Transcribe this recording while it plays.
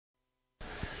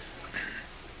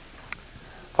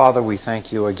Father, we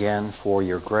thank you again for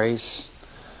your grace,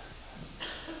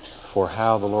 for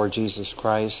how the Lord Jesus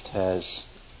Christ has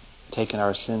taken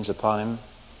our sins upon him,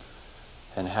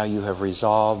 and how you have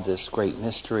resolved this great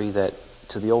mystery that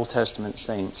to the Old Testament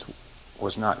saints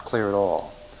was not clear at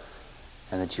all,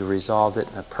 and that you resolved it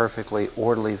in a perfectly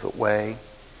orderly way,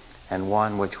 and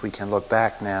one which we can look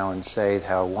back now and say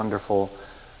how wonderful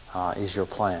is your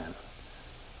plan.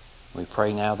 We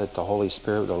pray now that the Holy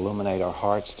Spirit will illuminate our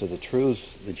hearts to the truths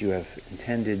that you have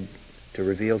intended to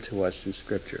reveal to us through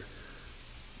Scripture.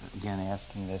 Again,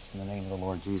 asking this in the name of the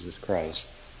Lord Jesus Christ.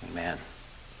 Amen.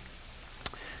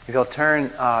 If you'll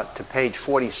turn to page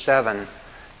 47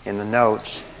 in the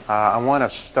notes, I want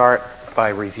to start by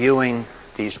reviewing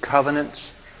these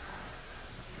covenants.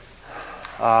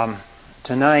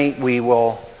 Tonight we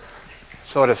will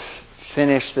sort of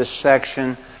finish this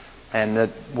section, and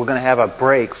we're going to have a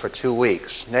break for 2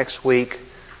 weeks. Next week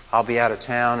I'll be out of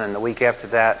town, and the week after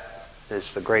that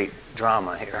is the great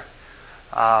drama here.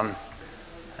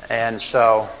 And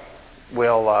so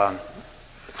we'll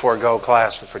forego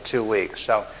classes for 2 weeks.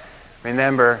 So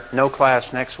remember, no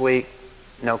class next week,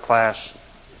 no class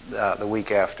the week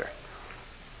after.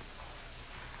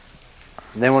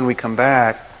 And then when we come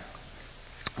back,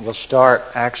 we'll start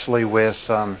actually with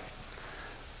the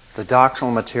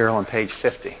doctrinal material on page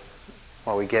 50,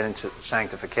 while we get into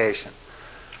sanctification.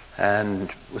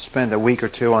 And we'll spend a week or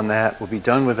two on that. We'll be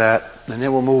done with that. And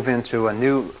then we'll move into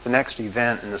the next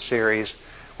event in the series,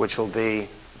 which will be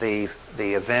the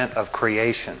event of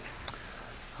creation.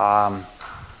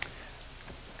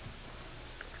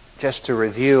 Just to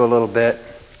review a little bit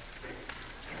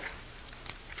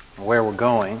where we're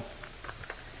going.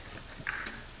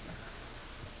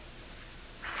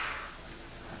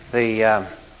 The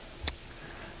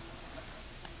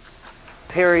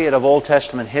period of Old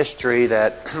Testament history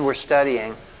that we're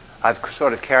studying, I've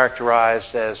sort of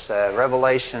characterized as a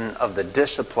revelation of the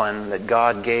discipline that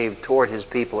God gave toward His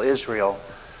people Israel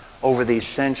over these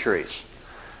centuries.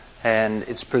 And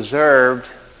it's preserved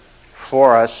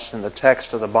for us in the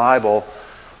text of the Bible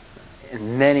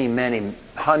in many, many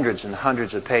hundreds and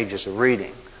hundreds of pages of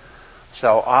reading.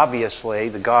 So obviously,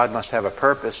 the God must have a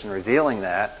purpose in revealing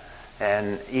that.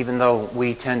 And even though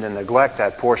we tend to neglect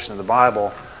that portion of the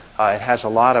Bible, it has a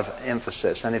lot of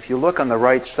emphasis. And if you look on the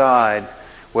right side,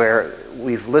 where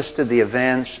we've listed the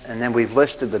events and then we've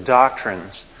listed the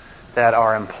doctrines that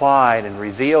are implied and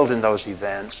revealed in those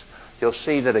events, you'll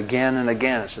see that again and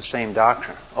again it's the same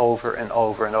doctrine, over and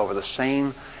over and over. The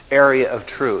same area of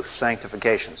truth,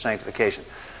 sanctification,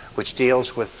 which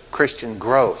deals with Christian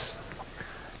growth.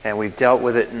 And we've dealt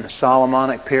with it in the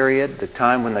Solomonic period, the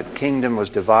time when the kingdom was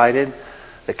divided,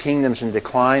 the kingdoms in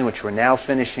decline, which we're now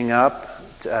finishing up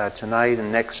tonight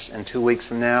and 2 weeks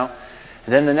from now.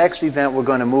 And then the next event we're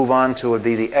going to move on to would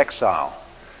be the exile.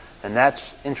 And that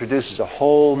introduces a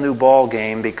whole new ball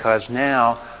game, because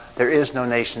now there is no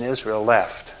nation Israel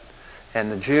left.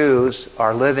 And the Jews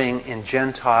are living in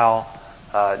Gentile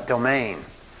domain.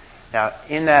 Now,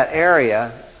 in that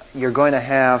area, you're going to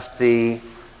have the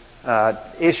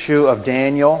issue of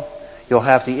Daniel. You'll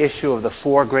have the issue of the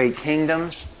 4 great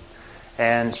kingdoms.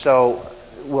 And so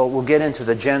we'll get into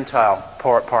the Gentile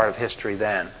part of history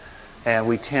then. And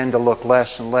we tend to look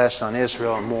less and less on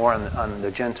Israel and more on the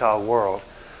Gentile world.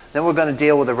 Then we're going to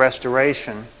deal with the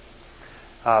restoration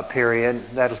period.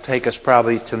 That'll take us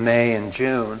probably to May and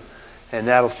June. And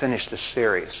that'll finish the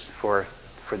series for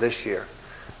this year,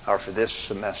 or for this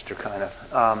semester kind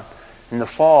of. In the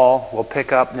fall, we'll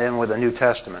pick up then with the New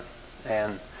Testament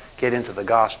and get into the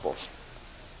Gospels.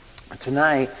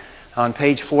 Tonight, on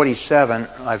page 47,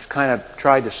 I've kind of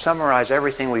tried to summarize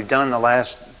everything we've done in the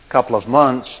last couple of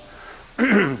months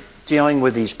dealing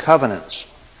with these covenants.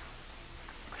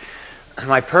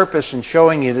 My purpose in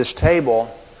showing you this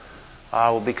table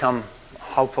will become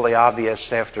hopefully obvious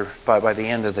by the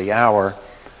end of the hour.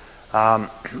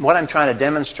 What I'm trying to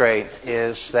demonstrate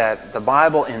is that the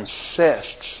Bible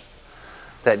insists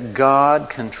that God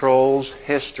controls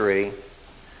history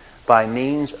by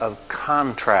means of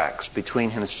contracts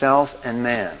between Himself and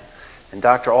man. And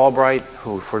Dr. Albright,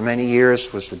 who for many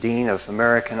years was the Dean of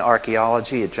American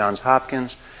Archaeology at Johns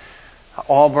Hopkins,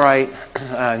 Albright,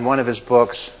 in one of his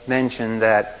books, mentioned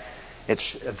that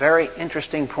it's a very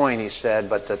interesting point, he said,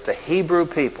 but that the Hebrew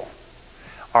people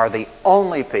are the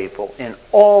only people in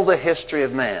all the history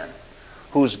of man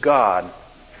whose God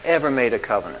ever made a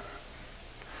covenant.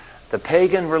 The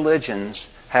pagan religions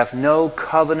have no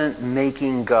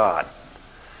covenant-making God.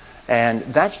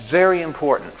 And that's very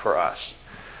important for us.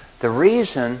 The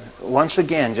reason, once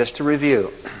again, just to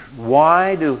review,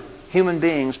 why do human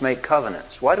beings make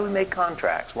covenants? Why do we make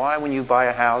contracts? Why, when you buy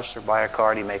a house or buy a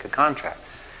car, do you make a contract?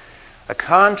 A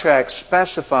contract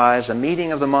specifies a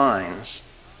meeting of the minds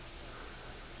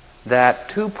that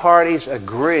two parties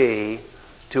agree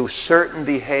to certain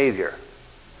behavior.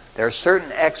 There are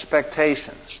certain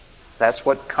expectations. That's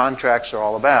what contracts are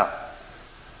all about.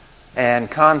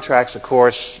 And contracts, of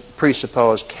course,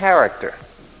 presuppose character.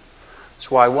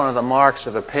 That's why one of the marks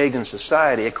of a pagan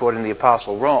society, according to the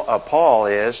Apostle Paul,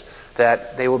 is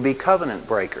that they will be covenant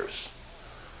breakers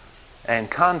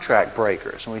and contract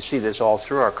breakers. And we see this all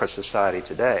through our society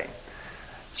today.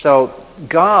 So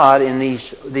God, in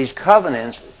these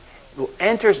covenants,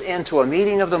 enters into a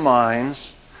meeting of the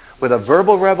minds with a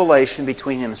verbal revelation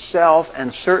between himself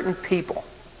and certain people.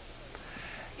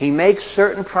 He makes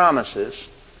certain promises,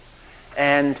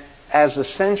 and as the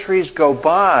centuries go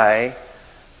by,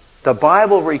 the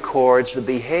Bible records the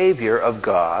behavior of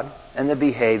God and the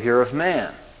behavior of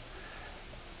man,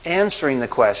 answering the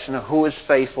question of who is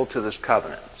faithful to this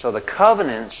covenant. So the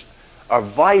covenants are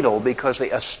vital because they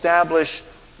establish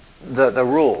the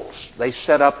rules. They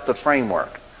set up the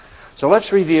framework. So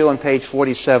let's review on page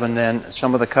 47 then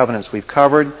some of the covenants we've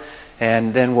covered,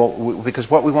 and then because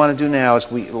what we want to do now is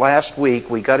last week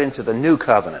we got into the new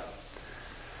covenant.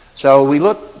 So we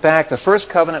look back, the first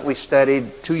covenant we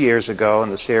studied 2 years ago in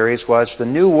the series was the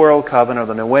New World Covenant,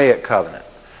 or the Noahic Covenant.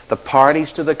 The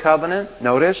parties to the covenant,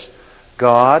 notice,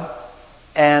 God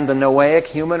and the Noahic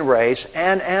human race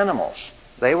and animals.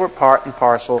 They were part and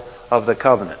parcel of the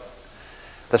covenant.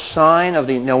 The sign of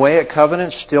the Noahic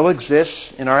covenant still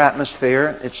exists in our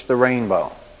atmosphere. It's the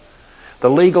rainbow. The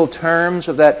legal terms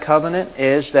of that covenant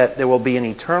is that there will be an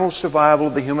eternal survival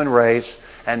of the human race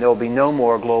and there will be no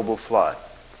more global flood.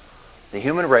 The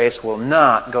human race will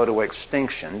not go to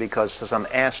extinction because of some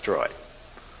asteroid.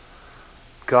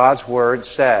 God's Word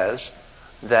says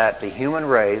that the human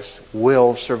race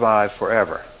will survive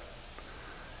forever.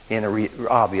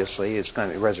 Obviously, it's going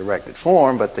to be resurrected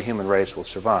form, but the human race will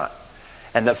survive.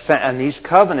 And these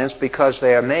covenants, because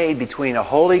they are made between a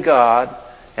holy God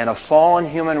and a fallen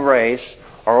human race,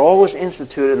 are always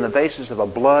instituted on the basis of a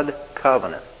blood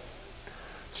covenant.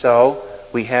 So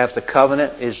we have the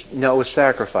covenant is Noah's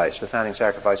sacrifice, the founding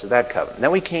sacrifice of that covenant.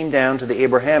 Then we came down to the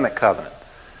Abrahamic covenant.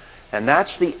 And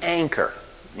that's the anchor.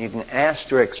 You can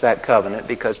asterisk that covenant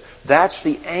because that's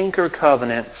the anchor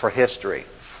covenant for history,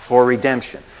 for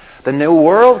redemption. The New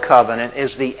World Covenant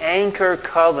is the anchor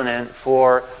covenant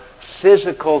for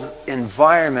physical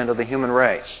environment of the human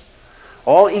race.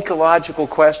 All ecological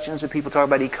questions that people talk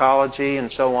about, ecology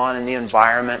and so on, and the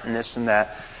environment and this and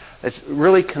that, it's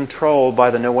really controlled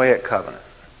by the Noahic covenant.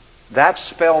 That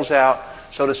spells out,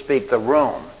 so to speak, the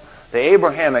room. The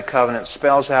Abrahamic covenant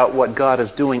spells out what God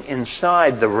is doing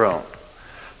inside the room.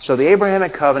 So the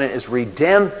Abrahamic covenant is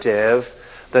redemptive.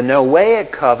 The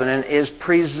Noahic covenant is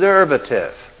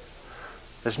preservative.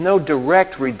 There's no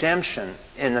direct redemption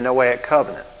in the Noahic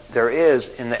covenant. There is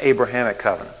in the Abrahamic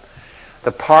covenant.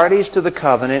 The parties to the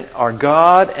covenant are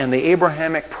God and the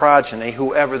Abrahamic progeny,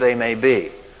 whoever they may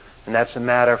be. And that's a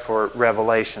matter for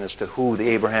revelation as to who the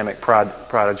Abrahamic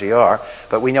prodigy are.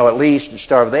 But we know at least it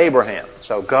started with Abraham.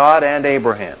 So God and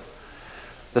Abraham.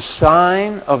 The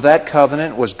sign of that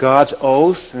covenant was God's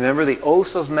oath. Remember the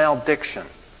oath of malediction.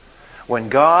 When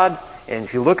God, and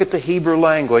if you look at the Hebrew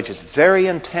language, it's very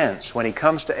intense when he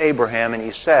comes to Abraham and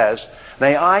he says,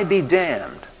 "May I be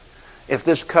damned if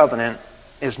this covenant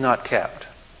is not kept."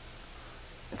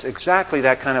 It's exactly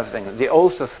that kind of thing. The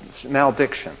oath of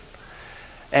malediction.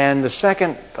 And the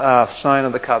second sign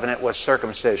of the covenant was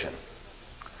circumcision.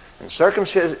 And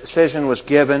circumcision was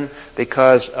given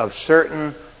because of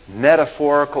certain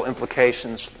metaphorical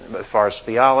implications as far as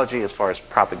theology, as far as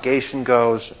propagation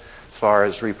goes, as far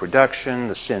as reproduction,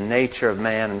 the sin nature of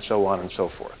man, and so on and so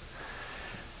forth.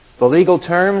 The legal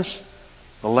terms,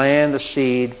 the land, the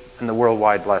seed, and the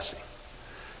worldwide blessing.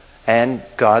 And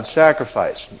God's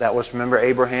sacrifice. That was, remember,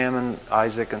 Abraham and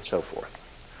Isaac and so forth.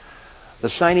 The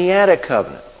Sinaitic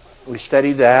covenant. We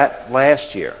studied that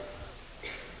last year.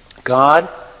 God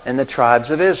and the tribes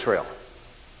of Israel.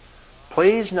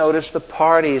 Please notice the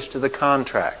parties to the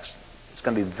contracts. It's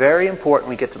going to be very important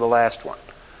when we get to the last one.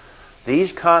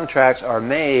 These contracts are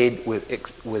made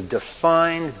with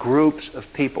defined groups of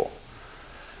people.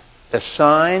 The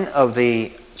sign of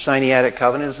the Sinaitic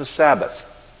covenant is the Sabbath,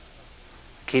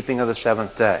 keeping of the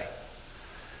seventh day.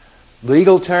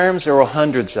 Legal terms, there were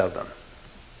hundreds of them.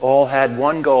 All had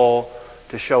one goal,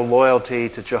 to show loyalty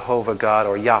to Jehovah God,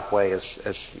 or Yahweh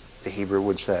as the Hebrew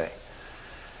would say.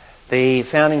 The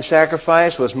founding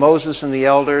sacrifice was Moses and the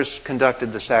elders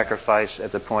conducted the sacrifice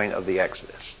at the point of the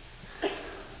Exodus.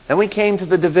 Then we came to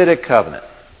the Davidic covenant.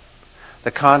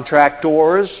 The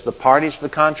contractors, the parties to the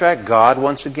contract, God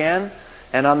once again,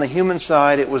 And on the human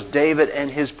side, it was David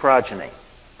and his progeny.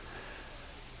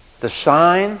 The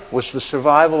sign was the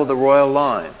survival of the royal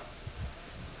line.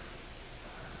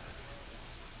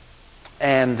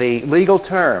 And the legal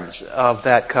terms of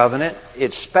that covenant,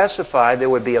 it specified there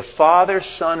would be a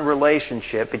father-son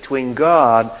relationship between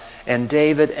God and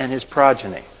David and his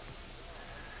progeny.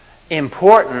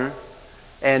 Important,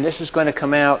 and this is going to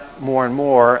come out more and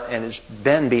more, and it's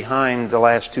been behind the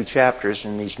last 2 chapters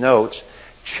in these notes,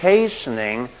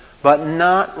 chastening but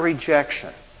not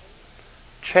rejection.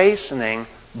 Chastening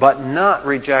but not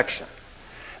rejection.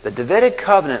 The Davidic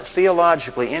covenant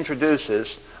theologically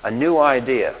introduces a new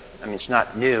idea. I mean, it's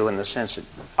not new in the sense that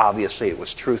obviously it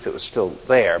was truth that was still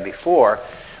there before,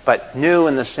 but new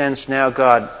in the sense now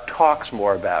God talks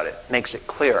more about it, makes it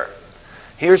clearer.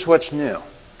 Here's what's new.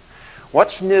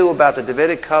 What's new about the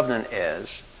Davidic covenant is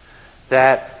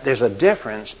that there's a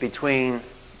difference between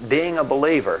being a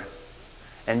believer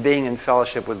and being in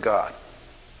fellowship with God.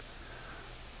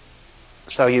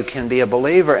 So you can be a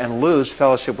believer and lose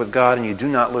fellowship with God, and you do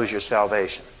not lose your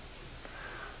salvation.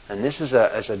 And this is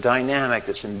a dynamic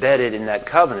that's embedded in that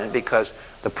covenant, because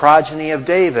the progeny of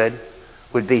David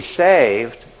would be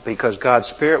saved because God's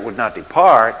Spirit would not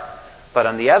depart, but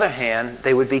on the other hand,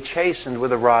 they would be chastened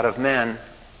with a rod of men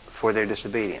for their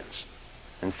disobedience.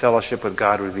 And fellowship with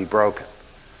God would be broken,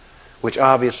 which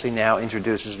obviously now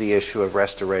introduces the issue of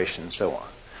restoration and so on.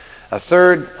 A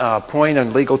third point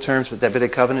on legal terms with the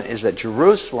Davidic covenant is that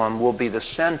Jerusalem will be the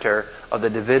center of the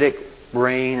Davidic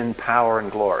reign and power and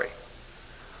glory.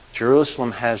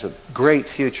 Jerusalem has a great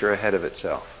future ahead of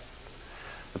itself.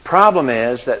 The problem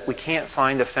is that we can't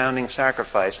find a founding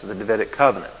sacrifice for the Davidic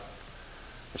covenant.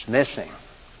 It's missing.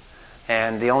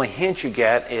 And the only hint you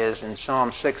get is in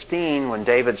Psalm 16 when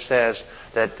David says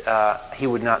that he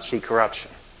would not see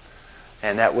corruption.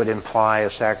 And that would imply a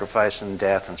sacrifice and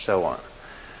death and so on.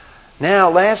 Now,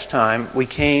 last time we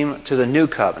came to the new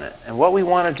covenant. And what we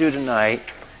want to do tonight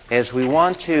is we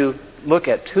want to look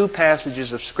at 2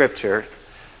 passages of Scripture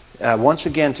once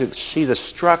again to see the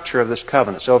structure of this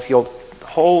covenant. So if you'll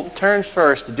turn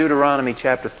first to Deuteronomy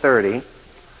chapter 30.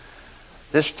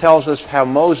 This tells us how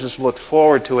Moses looked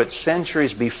forward to it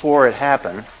centuries before it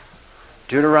happened.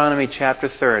 Deuteronomy chapter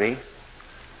 30.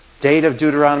 Date of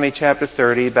Deuteronomy chapter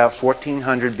 30, about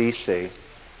 1400 BC.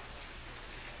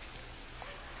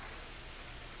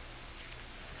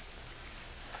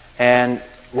 And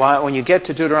when you get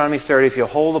to Deuteronomy 30, if you'll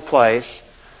hold the place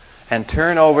and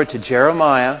turn over to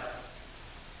Jeremiah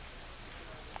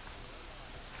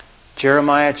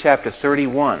chapter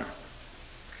 31.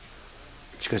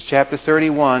 Because chapter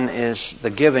 31 is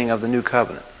the giving of the new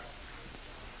covenant.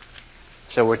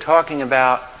 So we're talking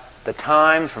about the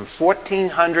time from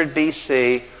 1400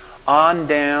 BC on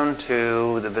down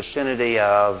to the vicinity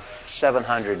of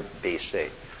 700 BC.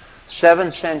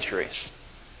 7 centuries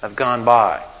have gone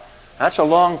by. That's a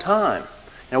long time.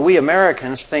 Now, we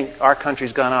Americans think our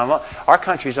country's gone on long. Our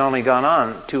country's only gone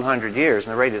on 200 years,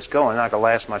 and the rate it's going, not going to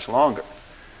last much longer.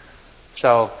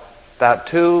 So, about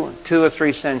 2 or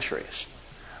 3 centuries.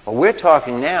 Well, we're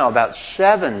talking now about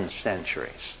 7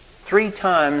 centuries. 3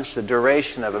 times the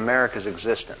duration of America's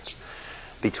existence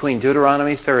between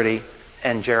Deuteronomy 30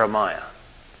 and Jeremiah.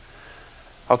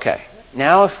 Okay,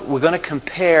 now if we're going to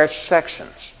compare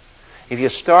sections. If you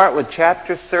start with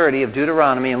chapter 30 of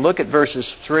Deuteronomy and look at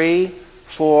verses 3,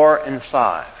 4, and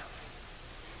 5.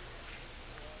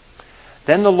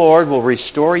 Then the Lord will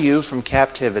restore you from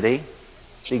captivity.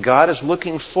 See, God is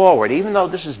looking forward. Even though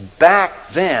this is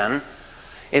back then,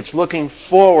 it's looking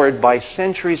forward by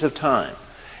centuries of time.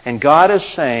 And God is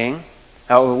saying,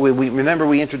 remember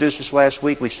we introduced this last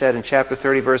week, we said in chapter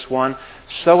 30 verse 1,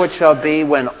 so it shall be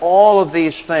when all of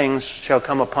these things shall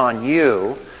come upon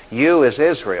you, you as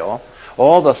Israel,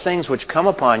 all the things which come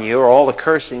upon you are all the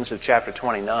cursings of chapter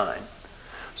 29.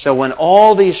 So when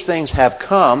all these things have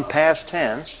come, past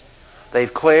tense,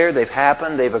 they've cleared, they've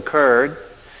happened, they've occurred,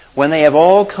 when they have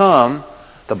all come,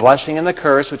 the blessing and the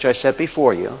curse which I set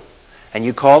before you, and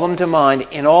you call them to mind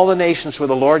in all the nations where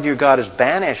the Lord your God has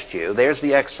banished you, there's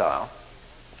the exile.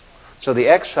 So the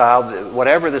exile,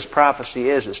 whatever this prophecy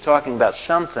is talking about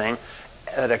something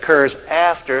that occurs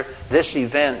after this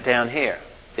event down here,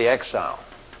 the exile.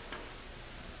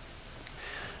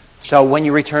 So when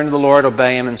you return to the Lord,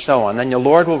 obey Him and so on. Then the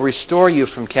Lord will restore you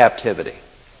from captivity.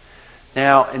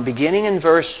 Now, beginning in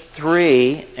verse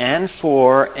 3 and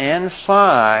 4 and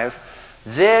 5,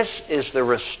 this is the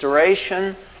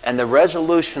restoration and the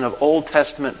resolution of Old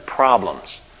Testament problems.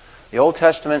 The Old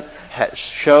Testament has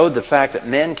showed the fact that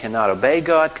men cannot obey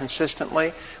God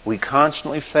consistently. We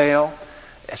constantly fail.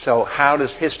 So how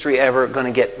does history ever going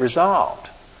to get resolved?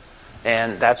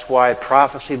 And that's why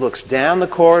prophecy looks down the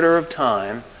corridor of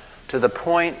time to the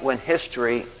point when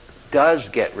history does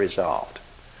get resolved.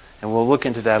 And we'll look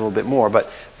into that a little bit more. But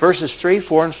verses 3,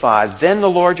 4, and 5, then the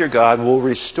Lord your God will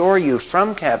restore you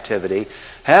from captivity,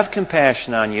 have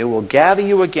compassion on you, will gather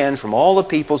you again from all the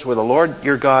peoples where the Lord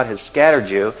your God has scattered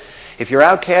you. If your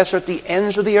outcasts are at the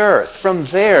ends of the earth, from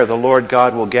there the Lord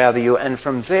God will gather you, and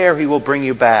from there He will bring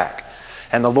you back.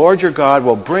 And the Lord your God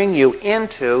will bring you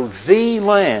into the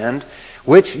land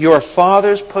which your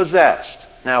fathers possessed.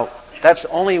 Now, that's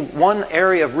only one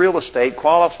area of real estate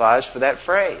qualifies for that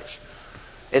phrase.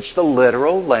 It's the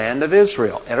literal land of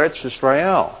Israel, Eretz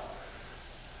Israel.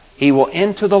 He will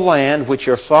enter the land which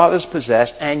your fathers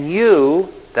possessed, and you,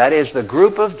 that is the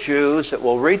group of Jews that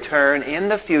will return in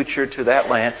the future to that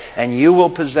land, and you will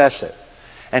possess it.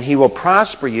 And He will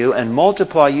prosper you and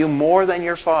multiply you more than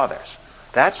your fathers.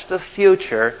 That's the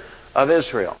future of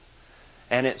Israel.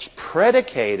 And it's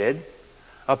predicated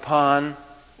upon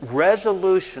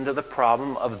resolution to the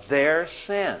problem of their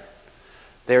sin.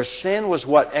 Their sin was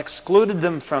what excluded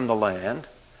them from the land.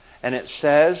 And it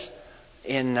says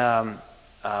in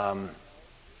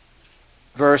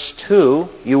verse 2,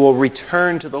 you will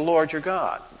return to the Lord your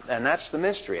God. And that's the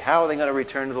mystery. How are they going to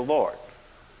return to the Lord?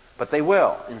 But they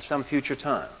will in some future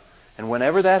time. And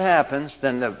whenever that happens,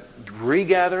 then the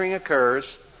regathering occurs.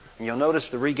 And you'll notice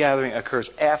the regathering occurs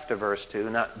after verse 2,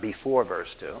 not before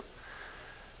verse 2.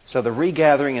 So the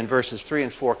regathering in verses 3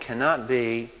 and 4 cannot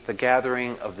be the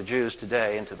gathering of the Jews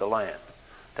today into the land.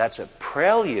 That's a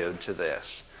prelude to this.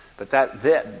 But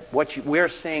what we're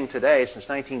seeing today since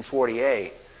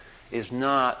 1948 is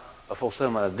not a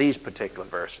fulfillment of these particular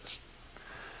verses.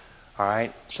 All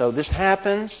right? So this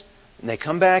happens, and they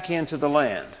come back into the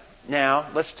land. Now,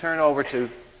 let's turn over to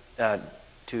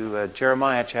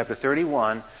Jeremiah chapter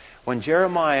 31, when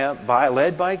Jeremiah,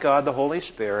 led by God the Holy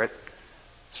Spirit,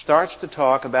 starts to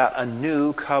talk about a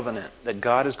new covenant that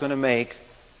God is going to make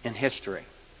in history.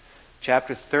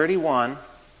 Chapter 31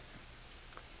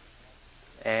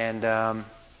 and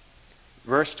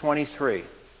verse 23.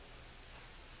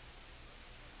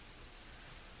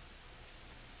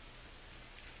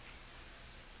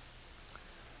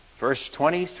 Verse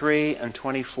 23 and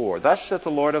 24. Thus saith the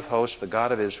Lord of hosts, the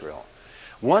God of Israel.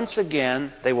 Once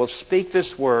again they will speak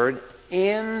this word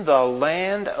in the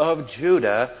land of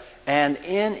Judah and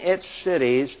in its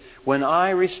cities when I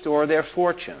restore their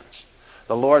fortunes.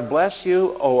 The Lord bless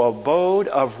you, O abode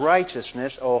of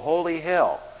righteousness, O holy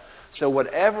hill. So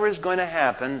whatever is going to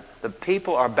happen, the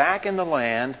people are back in the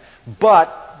land,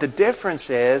 but the difference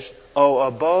is, O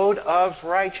abode of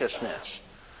righteousness.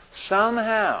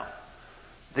 Somehow,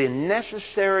 the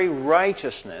necessary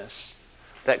righteousness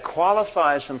that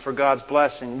qualifies them for God's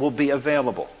blessing will be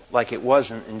available, like it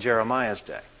wasn't in Jeremiah's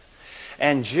day.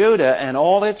 And Judah and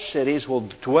all its cities will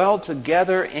dwell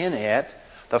together in it,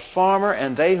 the farmer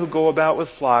and they who go about with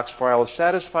flocks, for I will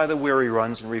satisfy the weary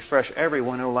ones and refresh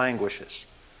everyone who languishes.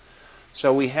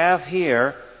 So we have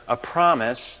here a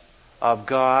promise of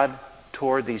God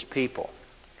toward these people.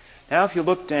 Now if you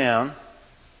look down,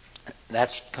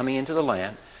 that's coming into the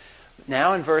land.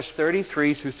 Now in verse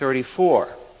 33 through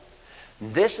 34,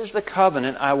 this is the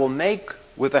covenant I will make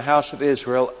with the house of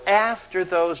Israel after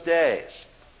those days.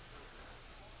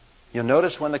 You'll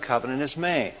notice when the covenant is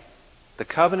made. The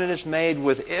covenant is made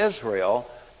with Israel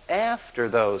after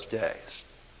those days.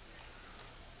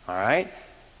 All right?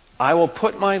 I will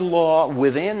put my law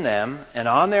within them, and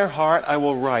on their heart I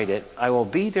will write it. I will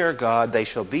be their God. They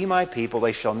shall be my people.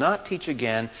 They shall not teach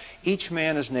again, each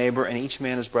man his neighbor and each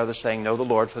man his brother, saying, Know the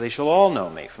Lord, for they shall all know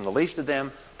me, from the least of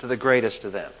them to the greatest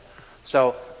of them.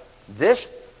 So this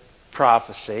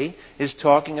prophecy is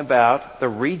talking about the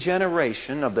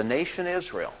regeneration of the nation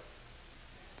Israel.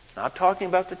 It's not talking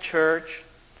about the church.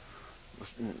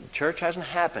 The church hasn't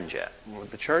happened yet.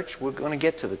 The church, we're going to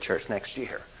get to the church next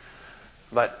year.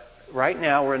 But right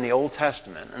now we're in the Old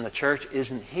Testament, and the church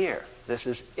isn't here. This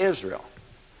is Israel.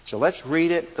 So let's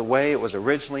read it the way it was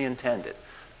originally intended.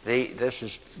 This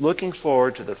is looking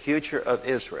forward to the future of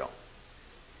Israel.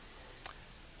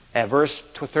 And verse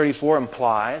 34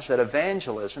 implies that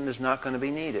evangelism is not going to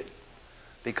be needed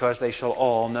because they shall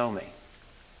all know me.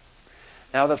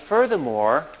 Now,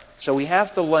 furthermore, so we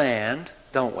have the land,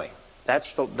 don't we?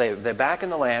 They're back in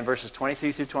the land, verses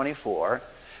 23 through 24.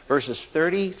 Verses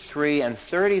 33 and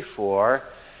 34,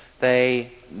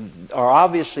 they are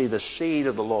obviously the seed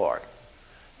of the Lord.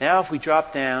 Now, if we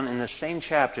drop down in the same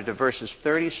chapter to verses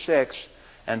 36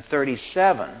 and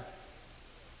 37,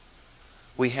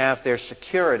 we have their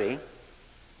security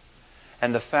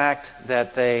and the fact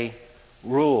that they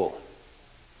rule.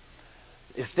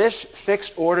 If this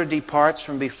fixed order departs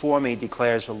from before me,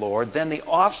 declares the Lord, then the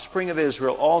offspring of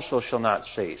Israel also shall not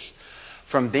cease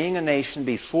from being a nation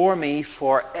before me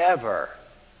forever.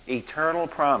 Eternal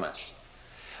promise.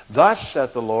 Thus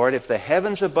saith the Lord, if the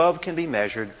heavens above can be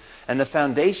measured, and the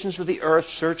foundations of the earth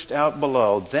searched out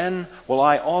below, then will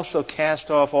I also cast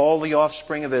off all the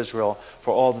offspring of Israel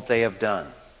for all that they have done.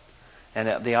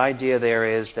 And the idea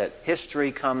there is that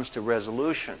history comes to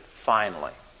resolution,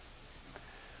 finally.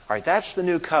 All right, that's the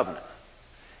new covenant.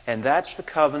 And that's the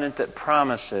covenant that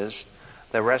promises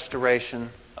the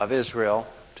restoration of Israel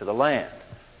to the land.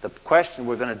 The question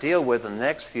we're going to deal with in the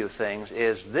next few things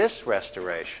is this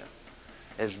restoration.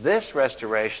 Is this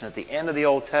restoration at the end of the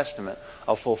Old Testament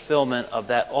a fulfillment of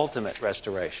that ultimate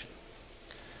restoration?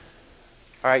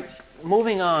 All right,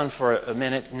 moving on for a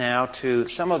minute now to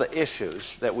some of the issues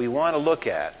that we want to look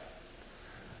at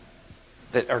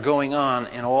that are going on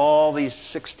in all these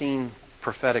 16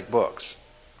 prophetic books.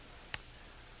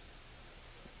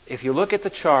 If you look at the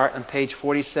chart on page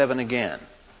 47 again,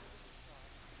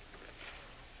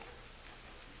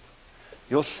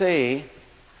 you'll see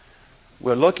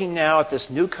we're looking now at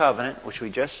this new covenant, which we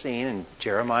just seen in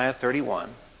Jeremiah 31.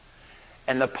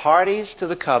 And the parties to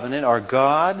the covenant are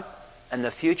God and the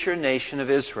future nation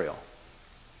of Israel.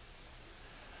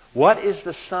 What is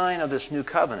the sign of this new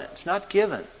covenant? It's not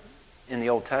given in the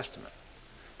Old Testament.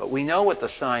 But we know what the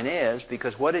sign is,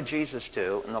 because what did Jesus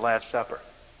do in the Last Supper?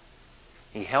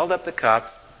 He held up the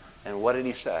cup, and what did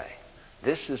he say?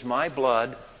 This is my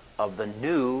blood of the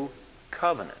new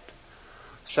covenant.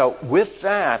 So with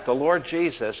that, the Lord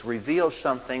Jesus reveals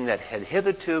something that had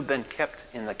hitherto been kept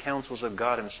in the counsels of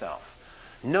God himself.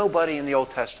 Nobody in the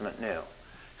Old Testament knew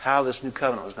how this new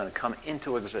covenant was going to come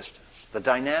into existence. The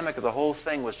dynamic of the whole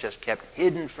thing was just kept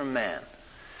hidden from man.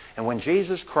 And when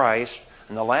Jesus Christ,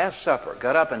 in the Last Supper,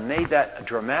 got up and made that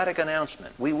dramatic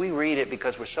announcement, we read it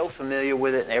because we're so familiar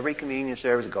with it, and every communion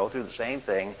service we go through the same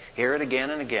thing, hear it again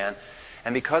and again.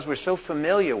 And because we're so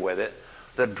familiar with it,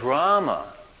 the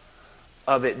drama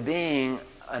of it being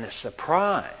a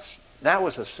surprise. That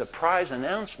was a surprise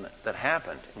announcement that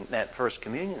happened in that first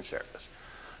communion service.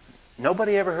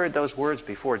 Nobody ever heard those words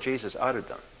before Jesus uttered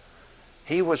them.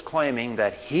 He was claiming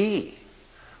that he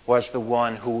was the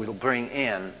one who will bring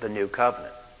in the new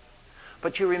covenant.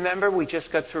 But you remember, we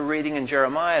just got through reading in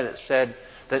Jeremiah that said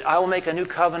that I will make a new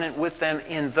covenant with them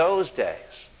in those days.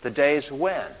 The days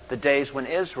when? The days when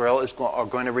Israel are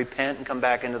going to repent and come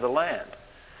back into the land.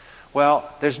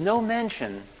 Well, there's no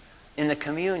mention in the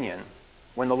communion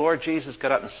when the Lord Jesus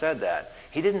got up and said that.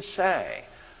 He didn't say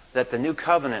that the new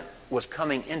covenant was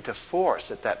coming into force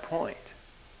at that point.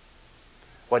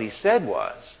 What he said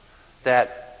was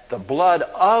that the blood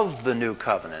of the new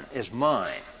covenant is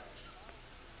mine.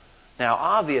 Now,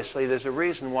 obviously, there's a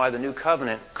reason why the new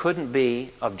covenant couldn't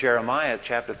be, of Jeremiah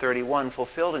chapter 31,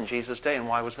 fulfilled in Jesus' day. And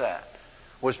why was that?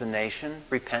 Was the nation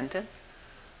repentant?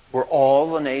 Were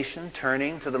all the nation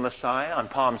turning to the Messiah on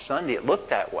Palm Sunday? It looked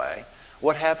that way.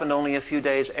 What happened only a few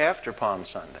days after Palm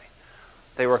Sunday?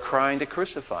 They were crying to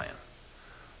crucify him.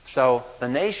 So the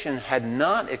nation had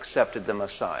not accepted the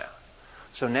Messiah.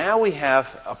 So now we have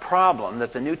a problem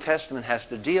that the New Testament has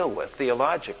to deal with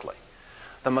theologically.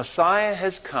 The Messiah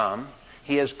has come.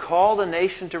 He has called the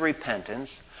nation to repentance.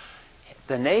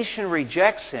 The nation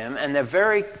rejects him, and the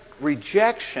very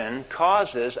rejection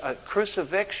causes a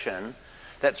crucifixion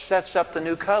that sets up the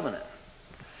new covenant.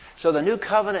 So the new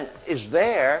covenant is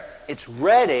there, it's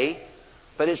ready,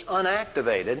 but it's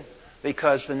unactivated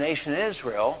because the nation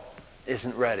Israel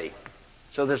isn't ready.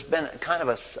 So there's been kind of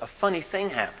a funny thing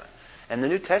happen. And the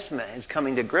New Testament is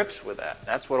coming to grips with that.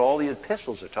 That's what all the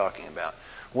epistles are talking about.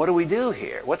 What do we do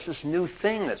here? What's this new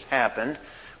thing that's happened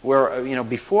where,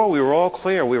 before we were all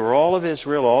clear, we were all of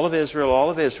Israel, all of Israel, all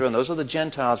of Israel, and those are the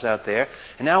Gentiles out there.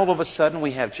 And now all of a sudden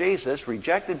we have Jesus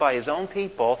rejected by his own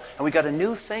people, and we got a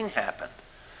new thing happen.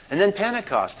 And then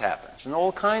Pentecost happens, and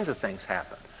all kinds of things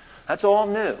happen. That's all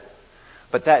new.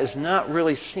 But that is not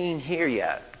really seen here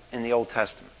yet in the Old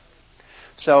Testament.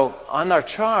 So on our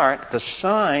chart, the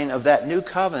sign of that new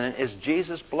covenant is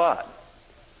Jesus' blood.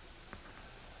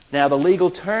 Now the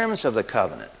legal terms of the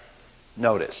covenant,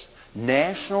 notice,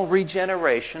 national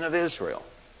regeneration of Israel,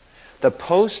 the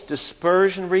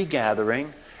post-dispersion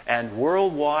regathering, and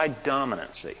worldwide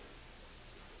dominancy.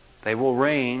 They will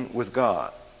reign with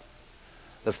God.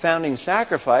 The founding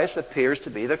sacrifice appears to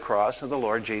be the cross of the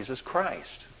Lord Jesus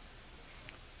Christ.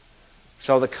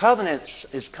 So the covenant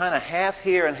is kind of half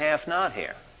here and half not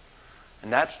here.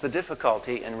 And that's the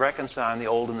difficulty in reconciling the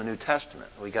Old and the New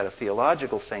Testament. We've got a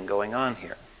theological thing going on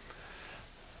here.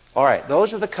 All right,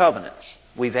 those are the covenants.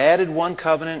 We've added one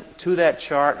covenant to that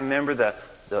chart. Remember, the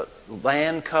the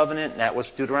land covenant. That was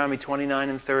Deuteronomy 29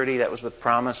 and 30. That was the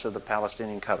promise of the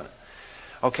Palestinian covenant.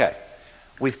 Okay.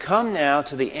 We've come now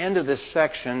to the end of this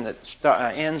section that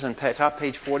ends on top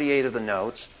page 48 of the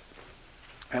notes.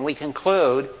 And we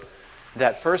conclude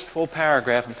that first full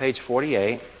paragraph on page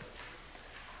 48.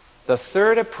 The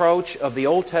third approach of the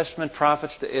Old Testament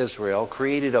prophets to Israel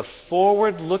created a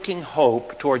forward-looking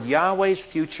hope toward Yahweh's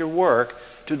future work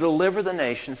to deliver the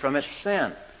nation from its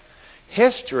sin.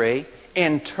 History,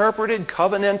 interpreted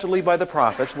covenantally by the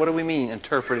prophets. What do we mean,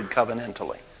 interpreted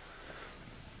covenantally?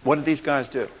 What did these guys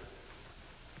do?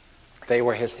 They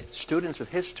were students of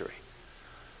history.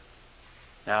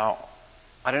 Now,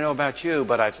 I don't know about you,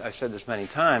 but I've said this many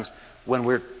times. When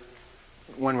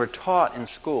we're taught in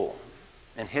school,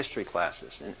 in history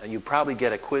classes, and you probably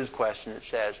get a quiz question that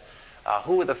says,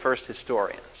 who were the first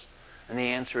historians? And the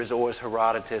answer is always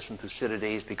Herodotus and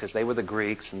Thucydides, because they were the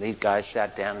Greeks, and these guys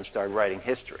sat down and started writing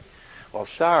history. Well,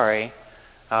 sorry,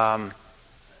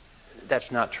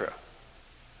 that's not true.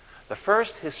 The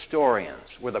first historians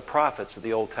were the prophets of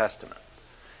the Old Testament.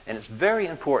 And it's very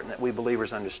important that we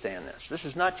believers understand this. This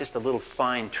is not just a little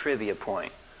fine trivia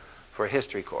point for a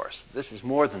history course. This is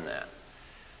more than that.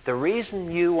 The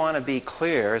reason you want to be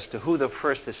clear as to who the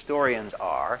first historians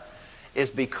are is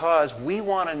because we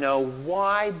want to know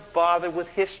why bother with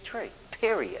history,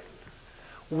 period.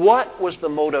 What was the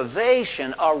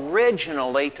motivation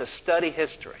originally to study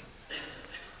history?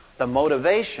 The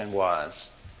motivation was,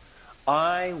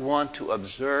 I want to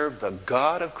observe the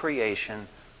God of creation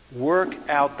work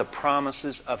out the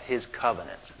promises of His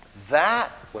covenants.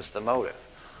 That was the motive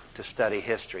to study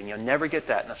history. And you'll never get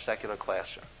that in a secular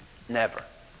classroom. Never.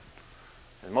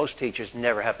 And most teachers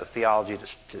never have the theology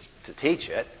to teach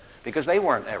it because they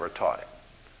weren't ever taught it.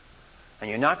 And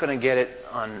you're not going to get it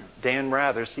on Dan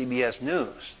Rather's CBS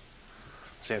News.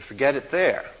 So forget it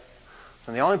there.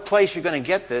 So the only place you're going to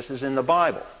get this is in the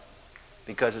Bible,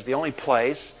 because it's the only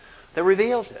place that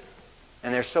reveals it.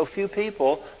 And there's so few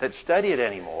people that study it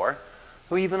anymore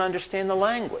who even understand the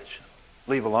language,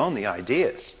 leave alone the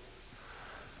ideas.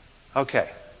 Okay.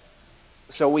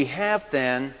 So we have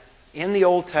then, in the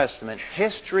Old Testament,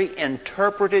 history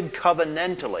interpreted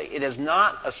covenantally. It is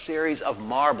not a series of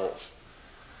marbles.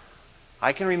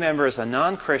 I can remember as a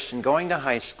non-Christian going to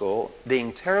high school,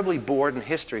 being terribly bored in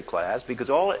history class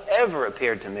because all it ever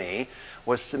appeared to me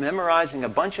was memorizing a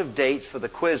bunch of dates for the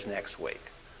quiz next week.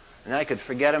 And I could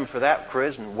forget them for that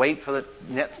quiz and wait for the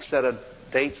next set of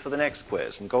dates for the next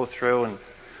quiz and go through and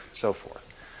so forth.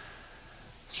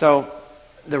 So,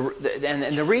 the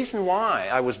reason why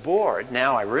I was bored,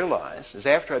 now I realize, is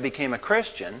after I became a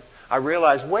Christian, I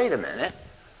realized, wait a minute,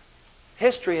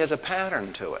 history has a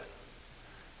pattern to it.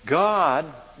 God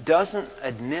doesn't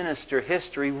administer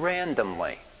history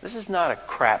randomly. This is not a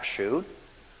crapshoot.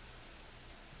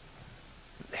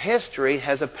 History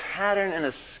has a pattern and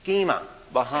a schema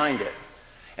behind it.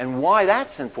 And why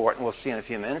that's important, we'll see in a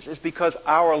few minutes, is because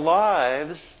our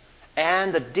lives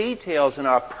and the details in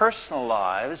our personal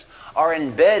lives are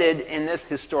embedded in this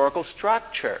historical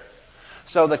structure.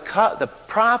 So the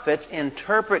prophets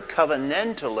interpret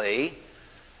covenantally,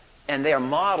 and they are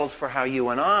models for how you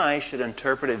and I should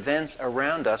interpret events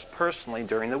around us personally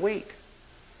during the week.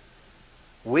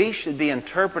 We should be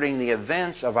interpreting the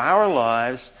events of our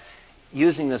lives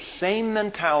using the same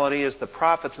mentality as the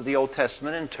prophets of the Old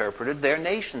Testament interpreted their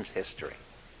nation's history.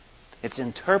 It's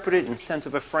interpreted in the sense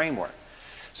of a framework.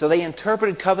 So they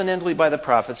interpreted covenantally by the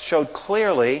prophets, showed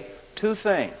clearly two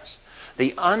things: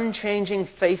 the unchanging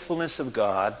faithfulness of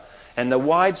God and the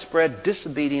widespread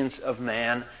disobedience of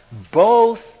man,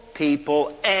 both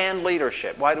people and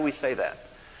leadership. Why do we say that?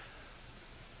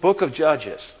 Book of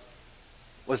Judges.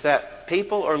 Was that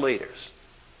people or leaders?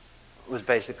 It was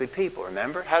basically people,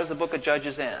 remember? How does the book of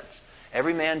Judges end?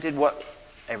 Every man did what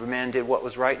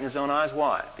was right in his own eyes.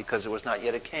 Why? Because there was not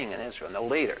yet a king in Israel, no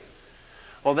leader.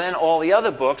 Well, then all the other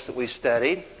books that we've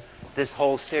studied, this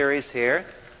whole series here,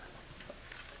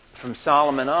 from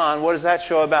Solomon on, what does that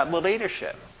show about the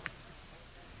leadership?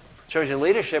 It shows you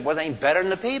leadership wasn't any better than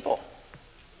the people.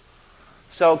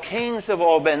 So kings have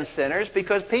all been sinners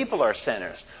because people are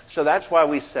sinners. So that's why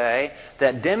we say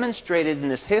that demonstrated in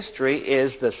this history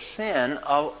is the sin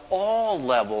of all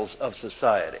levels of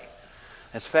society.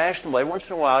 It's fashionable. Every once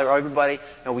in a while, everybody,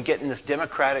 we get in this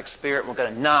democratic spirit and we're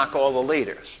going to knock all the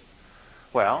leaders.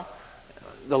 Well,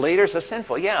 the leaders are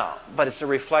sinful, yeah, but it's a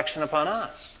reflection upon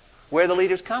us. Where the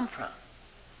leaders come from?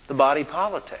 The body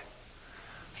politic.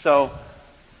 So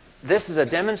this is a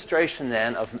demonstration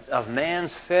then of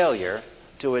man's failure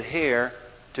to adhere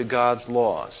to God's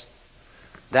laws.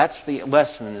 That's the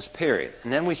lesson in this period.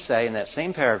 And then we say in that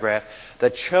same paragraph, the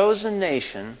chosen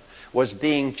nation was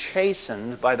being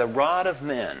chastened by the rod of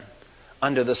men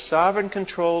under the sovereign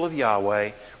control of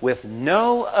Yahweh, with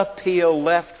no appeal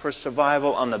left for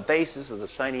survival on the basis of the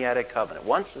Sinaitic covenant.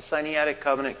 Once the Sinaitic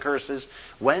covenant curses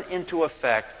went into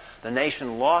effect, the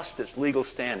nation lost its legal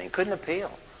standing. Couldn't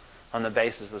appeal on the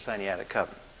basis of the Sinaitic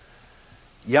covenant.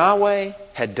 Yahweh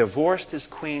had divorced his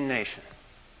queen nation,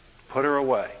 put her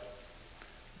away.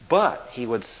 But he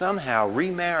would somehow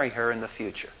remarry her in the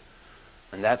future.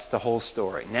 And that's the whole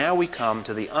story. Now we come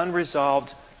to the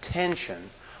unresolved tension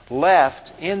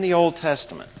left in the Old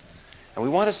Testament. And we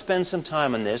want to spend some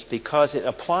time on this because it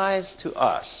applies to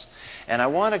us. And I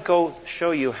want to go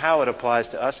show you how it applies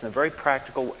to us in a very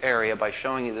practical area by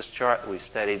showing you this chart that we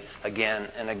studied again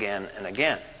and again and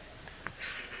again.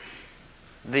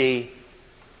 The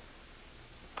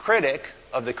critic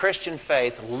of the Christian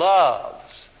faith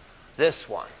loves this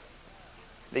one,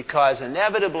 because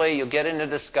inevitably you'll get into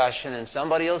discussion and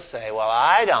somebody will say, well,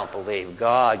 I don't believe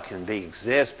God can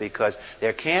exist because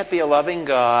there can't be a loving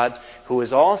God who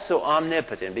is also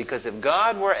omnipotent. Because if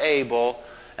God were able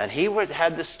and He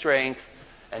had the strength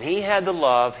and He had the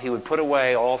love, He would put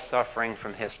away all suffering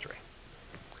from history.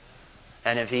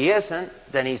 And if He isn't,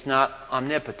 then He's not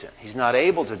omnipotent. He's not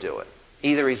able to do it.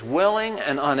 Either He's willing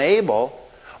and unable,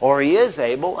 or He is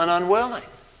able and unwilling.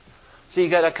 So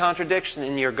you've got a contradiction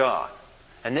in your God.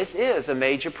 And this is a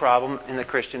major problem in the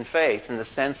Christian faith in the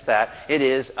sense that it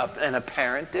is an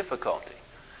apparent difficulty.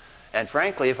 And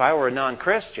frankly, if I were a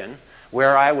non-Christian,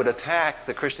 where I would attack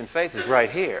the Christian faith is right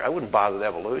here. I wouldn't bother with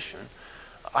evolution.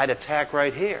 I'd attack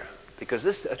right here, because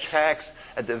this attacks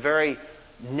at the very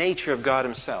nature of God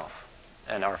Himself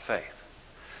and our faith.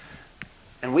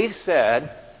 And we've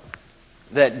said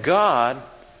that God,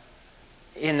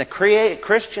 in the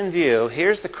Christian view,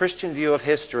 here's the Christian view of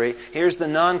history, here's the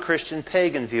non-Christian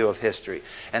pagan view of history.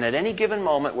 And at any given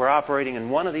moment, we're operating in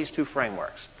one of these two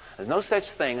frameworks. There's no such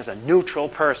thing as a neutral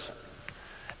person.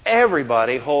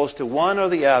 Everybody holds to one or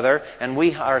the other, and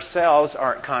we ourselves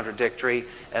aren't contradictory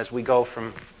as we go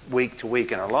from week to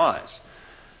week in our lives.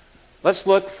 Let's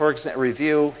look, for example,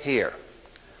 review here.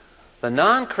 The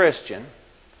non-Christian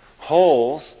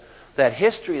holds that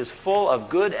history is full of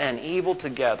good and evil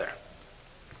together.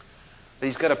 But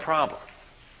he's got a problem.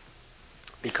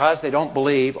 Because they don't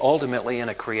believe ultimately in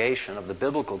a creation of the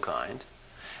biblical kind,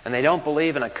 and they don't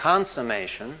believe in a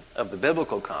consummation of the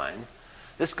biblical kind,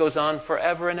 this goes on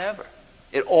forever and ever.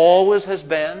 It always has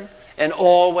been and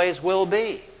always will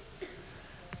be.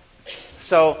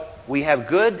 So we have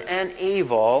good and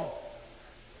evil.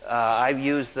 I've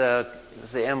used the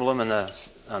emblem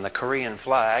on the Korean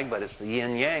flag, but it's the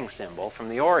yin-yang symbol from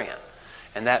the Orient.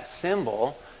 And that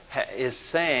symbol is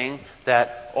saying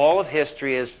that all of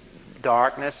history is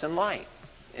darkness and light.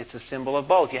 It's a symbol of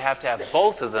both. You have to have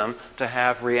both of them to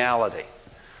have reality.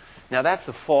 Now that's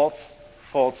a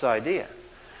false idea.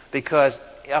 Because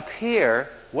up here,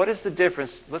 what is the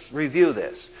difference? Let's review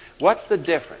this. What's the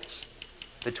difference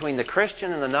between the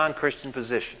Christian and the non-Christian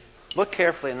position? Look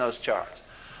carefully in those charts.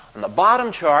 On the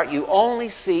bottom chart, you only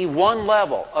see one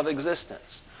level of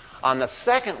existence. On the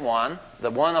second one,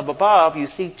 the one up above, you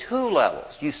see two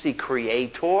levels. You see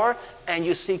creator and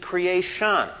you see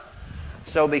creation.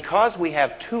 So because we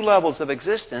have two levels of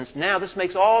existence, now this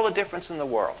makes all the difference in the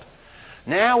world.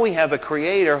 Now we have a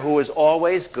creator who is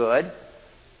always good,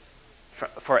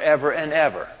 forever and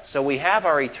ever. So we have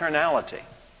our eternality,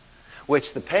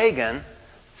 which the pagan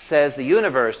says the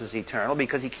universe is eternal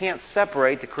because he can't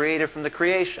separate the creator from the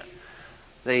creation.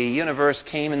 The universe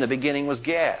came in the beginning was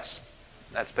gas.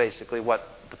 That's basically what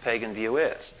the pagan view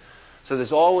is. So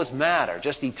there's always matter,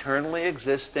 just eternally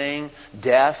existing,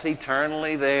 death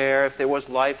eternally there. If there was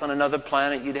life on another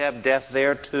planet, you'd have death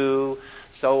there too,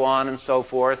 so on and so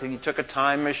forth. If you took a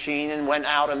time machine and went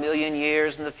out 1 million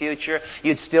years in the future,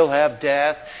 you'd still have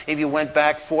death. If you went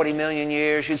back 40 million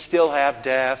years, you'd still have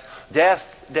death. Death,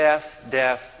 death,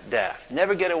 death, death.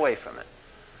 Never get away from it.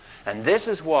 And this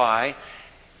is why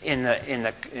in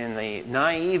the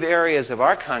naive areas of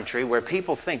our country where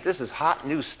people think this is hot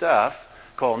new stuff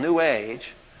called New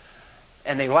Age,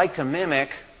 and they like to mimic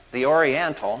the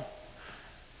Oriental,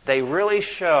 they really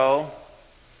show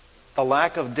a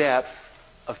lack of depth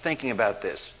of thinking about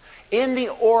this. In the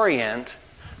Orient,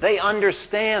 they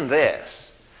understand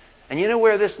this. And you know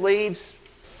where this leads?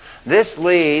 This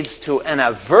leads to an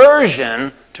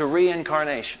aversion to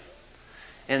reincarnation.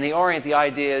 In the Orient, the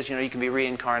idea is, you can be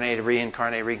reincarnated.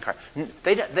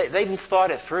 They've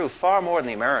thought it through far more than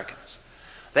the Americans.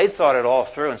 They've thought it all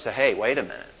through and said, hey, wait a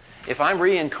minute. If I'm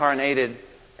reincarnated,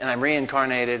 and I'm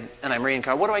reincarnated, and I'm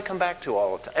reincarnated, what do I come back to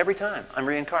all the time? Every time I'm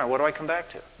reincarnated, what do I come back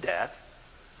to? Death.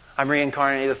 I'm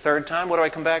reincarnated a third time, what do I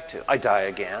come back to? I die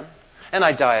again. and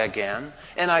I die again,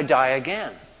 and I die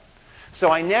again. So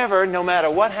I never, no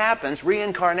matter what happens,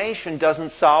 reincarnation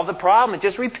doesn't solve the problem. It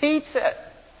just repeats it.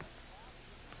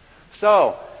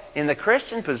 So, in the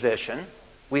Christian position,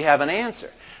 we have an answer.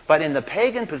 But in the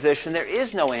pagan position, there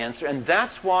is no answer. And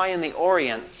that's why in the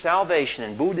Orient, salvation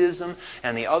in Buddhism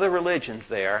and the other religions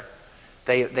there,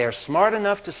 they're smart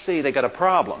enough to see they got a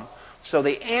problem. So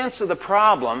they answer the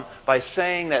problem by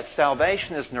saying that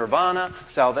salvation is nirvana,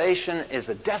 salvation is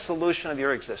the dissolution of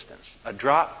your existence. A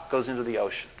drop goes into the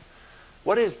ocean.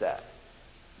 What is that?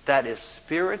 That is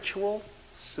spiritual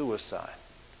suicide.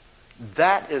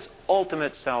 That is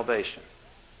ultimate salvation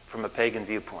from a pagan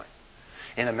viewpoint.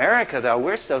 In America, though,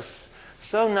 we're so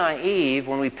naive.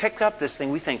 When we pick up this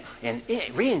thing, we think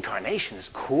reincarnation is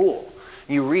cool.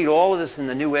 You read all of this in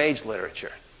the New Age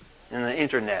literature, in the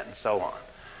internet and so on.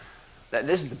 That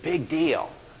this is a big deal.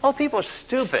 Well, people are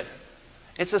stupid.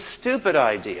 It's a stupid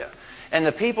idea. And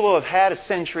the people who have had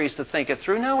centuries to think it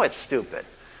through know it's stupid.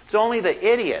 It's only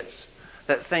the idiots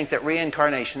that think that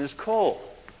reincarnation is cool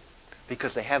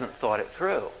because they haven't thought it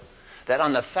through. That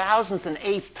on the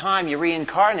 1,008th time you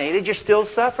reincarnated, you're still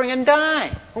suffering and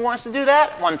dying. Who wants to do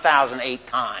that 1,008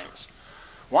 times?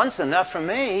 Once enough for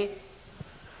me.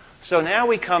 So now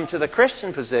we come to the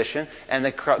Christian position,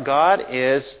 and God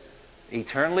is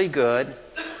eternally good.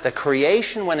 The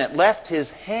creation, when it left His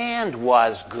hand,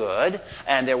 was good,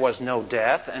 and there was no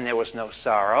death, and there was no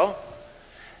sorrow.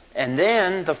 And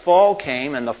then the fall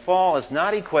came, and the fall is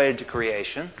not equated to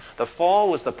creation. The fall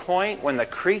was the point when the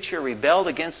creature rebelled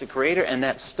against the Creator, and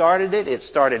that started it. It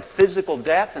started physical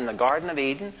death in the Garden of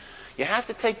Eden. You have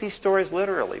to take these stories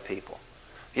literally, people.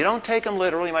 If you don't take them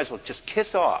literally, you might as well just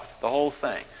kiss off the whole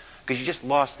thing, because you just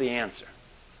lost the answer.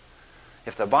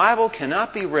 If the Bible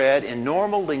cannot be read in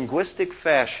normal linguistic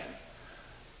fashion,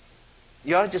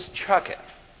 you ought to just chuck it.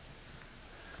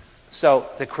 So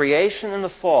the creation and the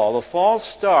fall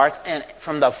starts, and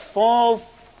from the fall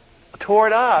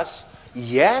toward us,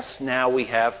 yes, now we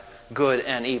have good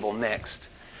and evil mixed.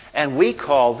 And we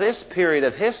call this period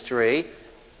of history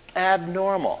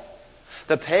abnormal.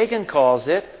 The pagan calls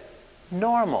it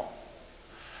normal.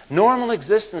 Normal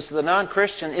existence to the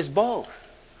non-Christian is both.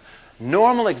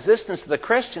 Normal existence to the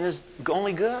Christian is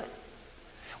only good.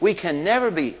 We can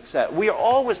never be upset. We are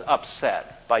always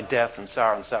upset by death and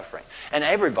sorrow and suffering. And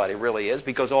everybody really is,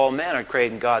 because all men are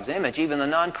created in God's image. Even the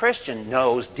non-Christian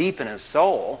knows deep in his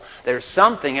soul there's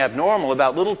something abnormal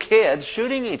about little kids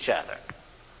shooting each other.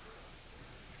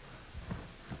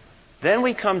 Then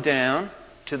we come down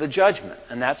to the judgment,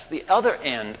 and that's the other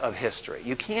end of history.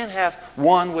 You can't have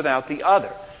one without the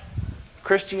other.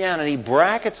 Christianity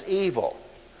brackets evil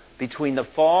between the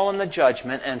fall and the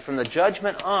judgment, and from the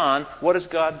judgment on, what does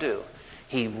God do?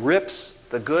 He rips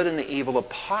the good and the evil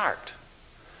apart.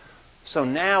 So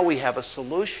now we have a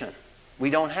solution. We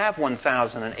don't have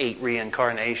 1,008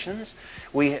 reincarnations.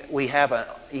 We have an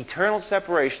eternal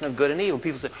separation of good and evil.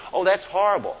 People say, oh, that's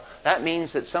horrible. That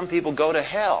means that some people go to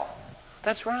hell.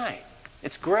 That's right.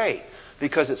 It's great,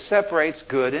 because it separates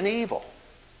good and evil.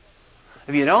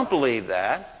 If you don't believe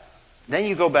that, then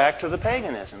you go back to the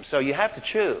paganism. So you have to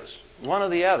choose one or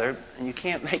the other, and you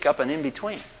can't make up an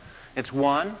in-between. It's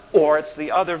one or it's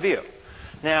the other view.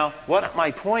 Now, what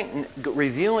my point in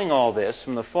reviewing all this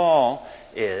from the fall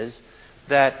is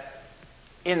that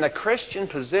in the Christian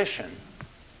position,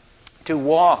 to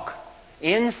walk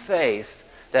in faith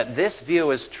that this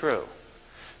view is true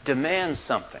demands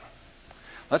something.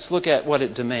 Let's look at what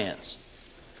it demands.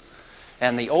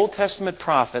 And the Old Testament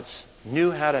prophets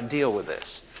knew how to deal with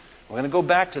this. We're going to go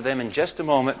back to them in just a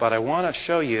moment, but I want to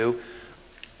show you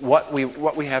what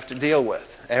we have to deal with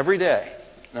every day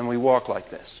when we walk like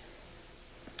this.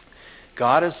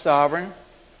 God is sovereign.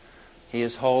 He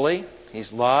is holy.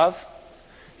 He's love.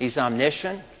 He's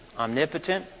omniscient,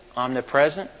 omnipotent,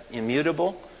 omnipresent,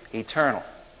 immutable, eternal.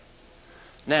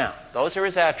 Now, those are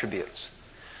His attributes.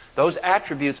 Those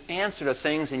attributes answer to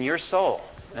things in your soul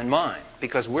and mine,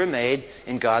 because we're made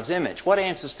in God's image. What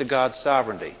answers to God's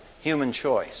sovereignty? Human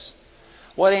choice.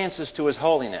 What answers to His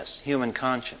holiness? Human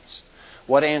conscience.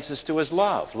 What answers to His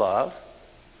love? Love.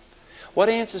 What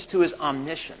answers to His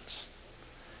omniscience?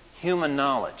 Human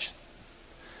knowledge.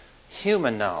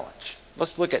 Human knowledge.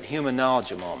 Let's look at human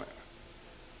knowledge a moment.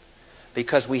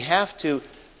 Because we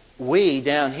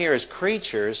down here as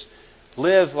creatures,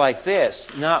 live like this,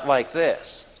 not like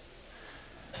this.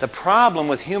 The problem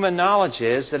with human knowledge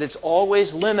is that it's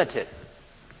always limited.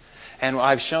 And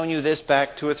I've shown you this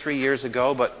back 2 or 3 years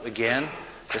ago, but again,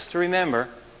 just to remember,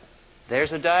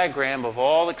 there's a diagram of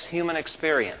all human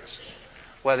experience.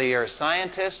 Whether you're a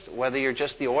scientist, whether you're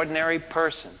just the ordinary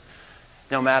person,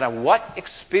 no matter what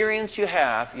experience you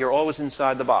have, you're always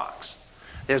inside the box.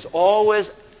 There's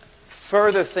always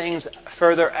further things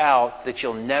further out that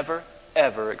you'll never,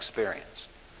 ever experience.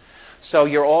 So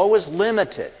you're always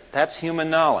limited. That's human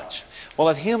knowledge. Well,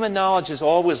 if human knowledge is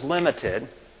always limited,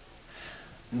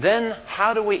 then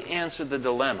how do we answer the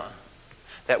dilemma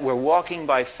that we're walking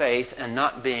by faith and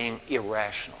not being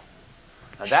irrational?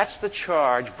 Now, that's the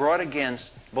charge brought against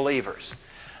believers,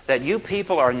 that you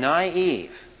people are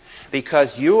naive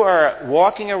because you are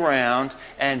walking around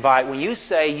and when you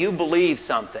say you believe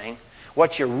something,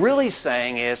 what you're really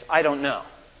saying is, I don't know.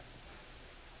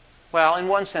 Well, in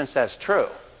one sense, that's true.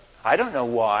 I don't know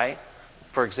why,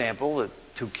 for example, the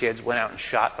two kids went out and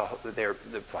shot their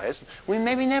place. We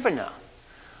maybe never know.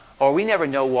 Or we never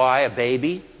know why a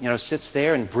baby, sits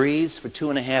there and breathes for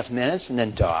 2.5 minutes and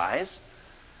then dies.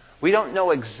 We don't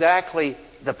know exactly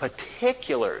the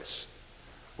particulars.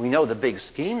 We know the big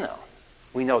scheme, though.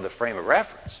 We know the frame of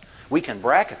reference. We can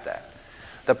bracket that.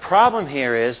 The problem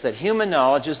here is that human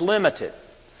knowledge is limited.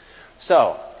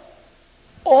 So,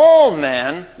 all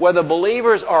men, whether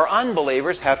believers or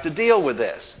unbelievers, have to deal with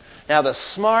this. Now, the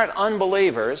smart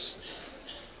unbelievers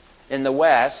in the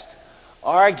West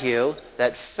argue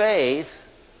that faith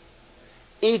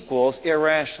equals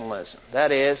irrationalism.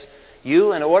 That is,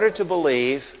 you, in order to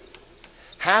believe,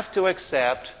 have to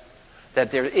accept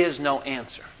that there is no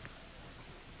answer.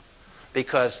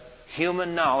 Because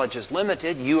human knowledge is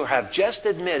limited. You have just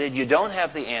admitted you don't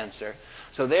have the answer.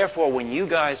 So therefore, when you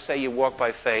guys say you walk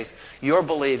by faith, you're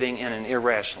believing in an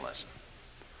irrationalism.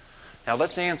 Now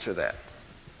let's answer that.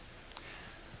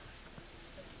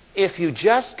 If you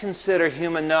just consider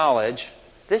human knowledge,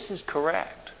 this is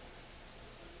correct.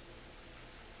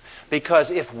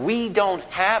 Because if we don't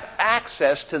have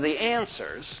access to the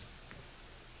answers,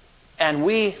 and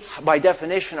we, by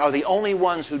definition, are the only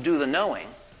ones who do the knowing,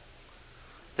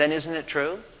 then isn't it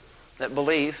true that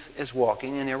belief is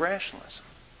walking in irrationalism?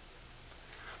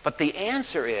 But the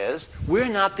answer is, we're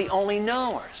not the only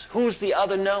knowers. Who's the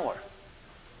other knower?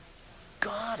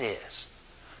 God is.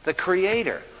 The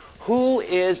Creator, who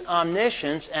is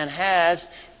omniscient and has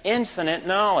infinite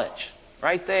knowledge.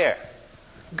 Right there.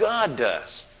 God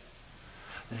does.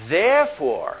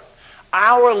 Therefore,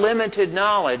 our limited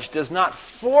knowledge does not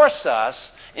force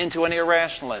us into an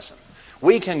irrationalism.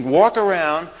 We can walk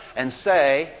around and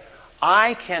say,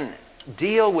 I can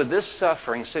deal with this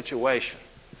suffering situation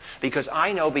because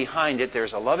I know behind it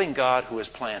there's a loving God who has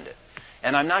planned it.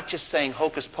 And I'm not just saying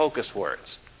hocus pocus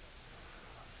words.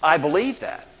 I believe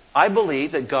that. I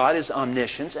believe that God is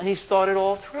omniscient and He's thought it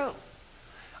all through.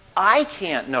 I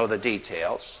can't know the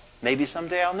details. Maybe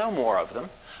someday I'll know more of them.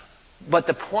 But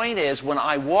the point is, when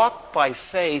I walk by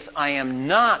faith, I am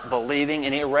not believing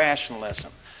in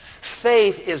irrationalism.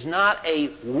 Faith is not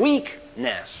a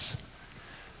weakness.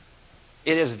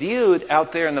 It is viewed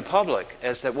out there in the public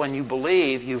as that when you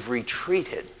believe, you've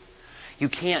retreated. You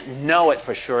can't know it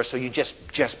for sure, so you just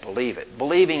believe it.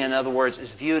 Believing, in other words,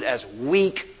 is viewed as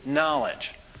weak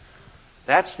knowledge.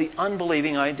 That's the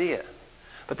unbelieving idea.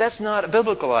 But that's not a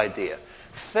biblical idea.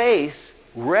 Faith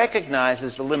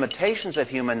recognizes the limitations of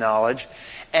human knowledge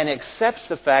and accepts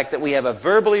the fact that we have a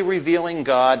verbally revealing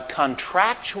God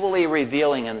contractually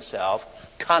revealing Himself,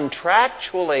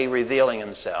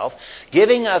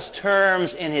 giving us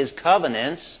terms in His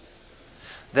covenants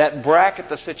that bracket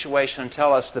the situation and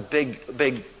tell us the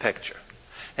big picture.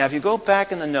 Now, if you go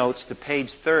back in the notes to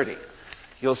page 30,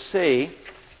 you'll see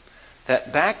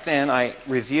that back then I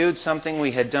reviewed something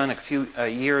we had done a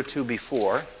year or two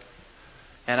before.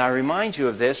 And I remind you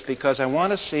of this because I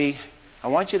want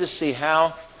you to see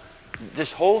how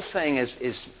this whole thing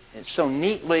is so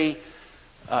neatly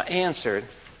answered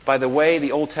by the way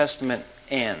the Old Testament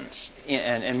ends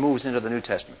and moves into the New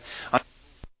Testament. All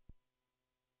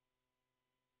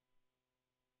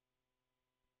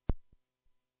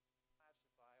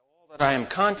that I am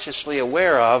consciously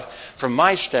aware of from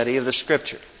my study of the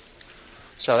Scripture.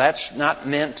 So that's not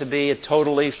meant to be a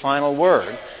totally final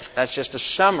word. That's just a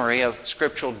summary of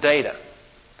scriptural data.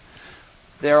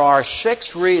 There are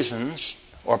 6 reasons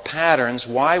or patterns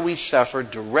why we suffer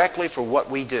directly for what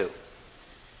we do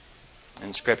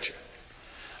in Scripture.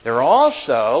 There are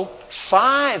also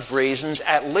 5 reasons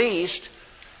at least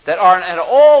that aren't at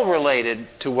all related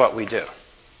to what we do.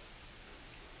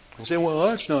 You say, well,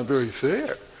 that's not very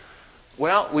fair.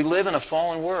 Well, we live in a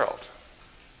fallen world.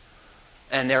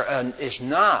 And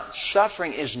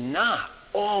suffering is not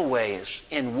always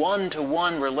in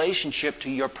one-to-one relationship to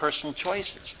your personal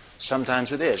choices.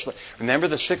 Sometimes it is. Remember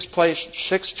the 6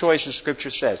 choices Scripture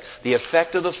says. The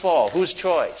effect of the fall. Whose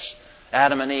choice?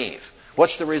 Adam and Eve.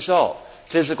 What's the result?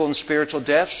 Physical and spiritual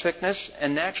death, sickness,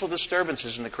 and natural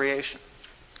disturbances in the creation.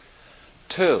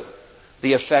 2,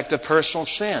 the effect of personal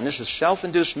sin. This is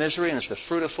self-induced misery, and it's the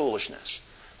fruit of foolishness.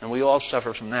 And we all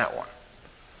suffer from that one.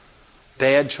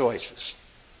 Bad choices.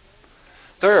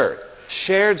 Third,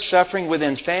 shared suffering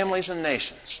within families and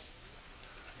nations.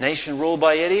 Nation ruled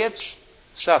by idiots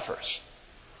suffers.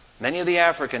 Many of the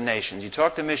African nations, you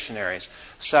talk to missionaries,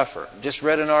 suffer. Just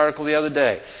read an article the other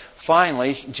day.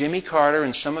 Finally, Jimmy Carter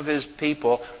and some of his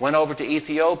people went over to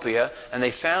Ethiopia, and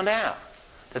they found out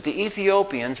that the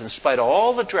Ethiopians, in spite of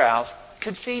all the drought,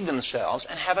 could feed themselves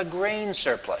and have a grain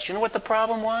surplus. You know what the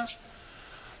problem was?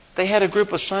 They had a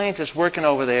group of scientists working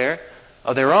over there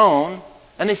of their own,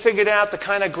 and they figured out the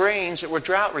kind of grains that were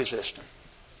drought resistant.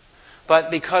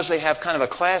 But because they have kind of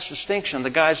a class distinction, the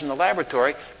guys in the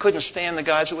laboratory couldn't stand the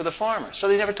guys that were the farmers. So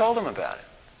they never told them about it.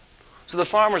 So the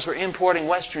farmers were importing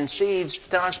Western seeds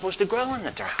that aren't supposed to grow in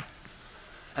the drought.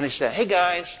 And they said, hey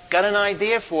guys, got an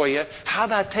idea for you. How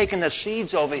about taking the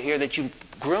seeds over here that you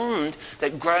groomed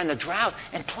that grow in the drought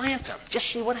and plant them? Just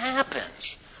see what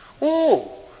happens.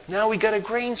 Oh, now we got a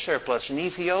grain surplus in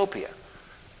Ethiopia.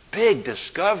 Big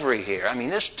discovery here. I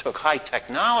mean, this took high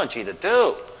technology to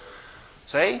do.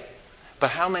 See? But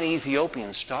how many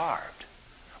Ethiopians starved?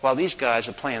 While these guys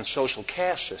are playing social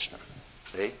caste system.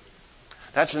 See?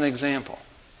 That's an example.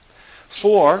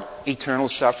 4, eternal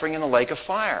suffering in the lake of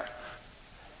fire.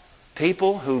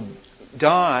 People who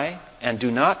die and do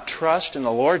not trust in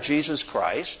the Lord Jesus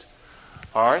Christ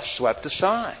are swept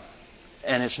aside.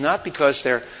 And it's not because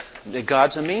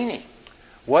God's a meanie.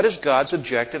 What is God's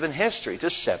objective in history? To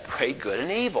separate good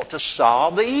and evil. To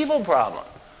solve the evil problem.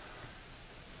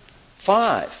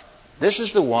 5. This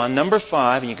is the one, number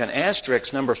 5, and you can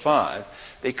asterisk number 5,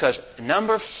 because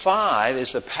number 5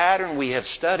 is the pattern we have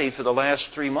studied for the last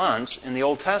 3 months in the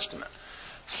Old Testament.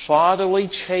 Fatherly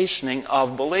chastening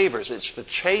of believers. It's the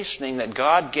chastening that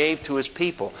God gave to His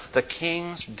people, the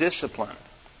king's discipline.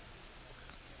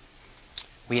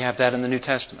 We have that in the New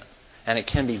Testament. And it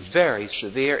can be very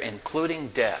severe, including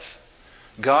death.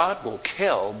 God will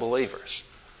kill believers.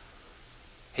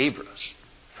 Hebrews,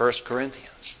 1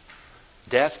 Corinthians.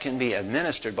 Death can be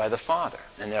administered by the Father.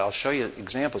 And I'll show you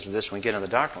examples of this when we get in the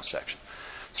doctrinal section.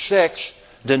 6,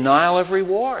 denial of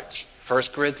rewards. 1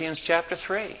 Corinthians chapter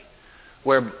 3.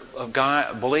 Where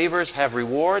believers have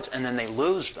rewards and then they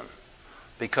lose them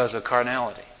because of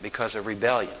carnality, because of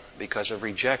rebellion, because of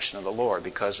rejection of the Lord,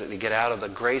 because they get out of the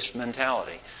grace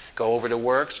mentality. Go over to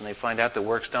works and they find out the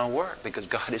works don't work because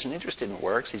God isn't interested in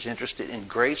works. He's interested in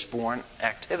grace-born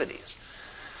activities.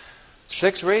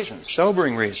 6 reasons,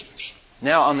 sobering reasons.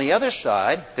 Now, on the other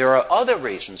side, there are other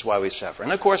reasons why we suffer.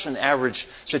 And, of course, in the average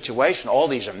situation, all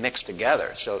these are mixed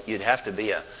together. So you'd have to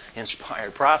be an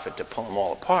inspired prophet to pull them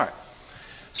all apart.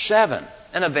 7,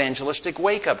 an evangelistic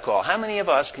wake-up call. How many of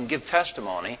us can give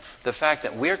testimony the fact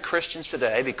that we're Christians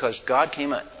today because God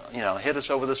came, hit us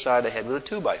over the side of the head with a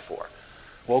 2x4,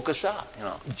 woke us up.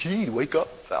 Gee, wake up,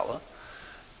 fella.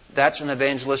 That's an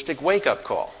evangelistic wake-up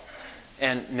call,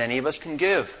 and many of us can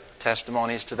give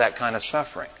testimonies to that kind of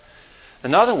suffering.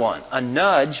 Another one, a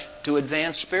nudge to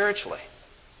advance spiritually,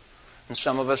 and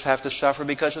some of us have to suffer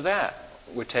because of that.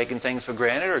 We're taking things for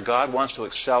granted, or God wants to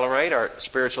accelerate our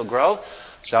spiritual growth.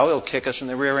 So He'll kick us in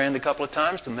the rear end a couple of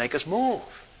times to make us move.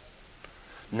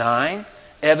 9,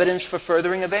 evidence for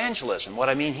furthering evangelism. What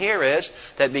I mean here is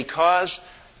that because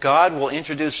God will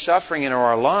introduce suffering into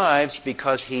our lives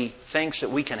because He thinks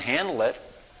that we can handle it,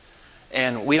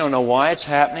 and we don't know why it's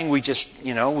happening. We just,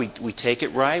 we take it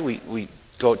right. We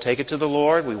go take it to the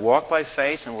Lord. We walk by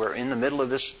faith, and we're in the middle of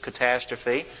this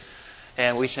catastrophe.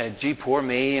 And we say, gee, poor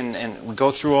me, and we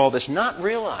go through all this, not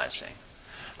realizing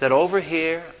that over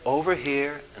here,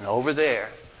 and over there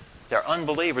are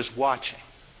unbelievers watching.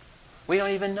 We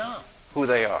don't even know who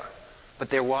they are, but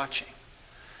they're watching.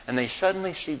 And they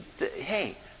suddenly see,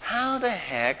 hey, how the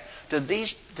heck does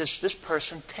this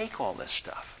person take all this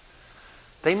stuff?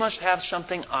 They must have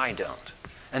something I don't.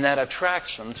 And that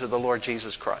attracts them to the Lord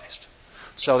Jesus Christ.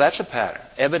 So that's a pattern.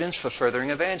 Evidence for furthering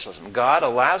evangelism. God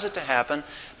allows it to happen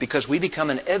because we become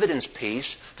an evidence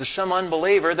piece to some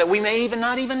unbeliever that we may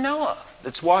not even know of,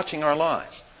 that's watching our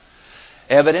lives.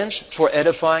 Evidence for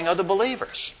edifying other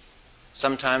believers.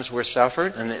 Sometimes we're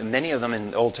suffered, and many of them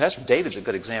in the Old Testament, David's a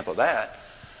good example of that,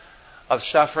 of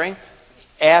suffering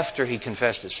after he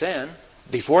confessed his sin.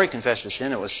 Before he confessed his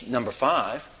sin, it was number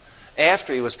 5.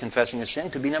 After he was confessing his sin,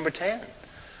 it could be number 10.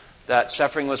 That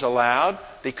suffering was allowed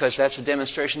because that's a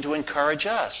demonstration to encourage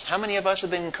us. How many of us have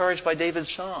been encouraged by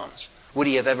David's Psalms? Would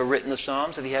he have ever written the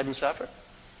Psalms if he hadn't suffered?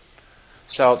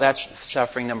 So that's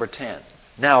suffering number 10.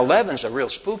 Now 11 is a real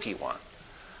spooky one.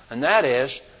 And that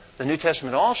is, the New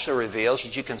Testament also reveals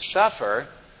that you can suffer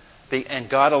And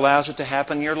God allows it to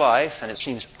happen in your life, and it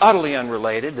seems utterly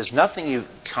unrelated. There's nothing you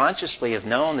consciously have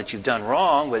known that you've done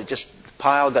wrong, but it just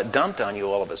pile got dumped on you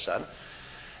all of a sudden.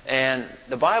 And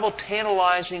the Bible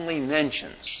tantalizingly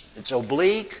mentions, it's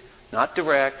oblique, not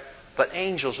direct, but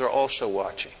angels are also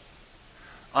watching.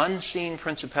 Unseen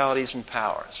principalities and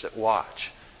powers that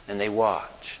watch, and they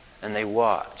watch, and they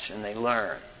watch, and they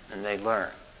learn, and they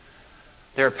learn.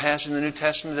 There are passages in the New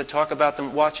Testament that talk about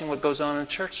them watching what goes on in a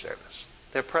church service.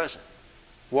 They're present,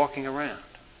 walking around.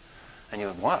 And you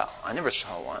go, wow, I never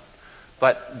saw one.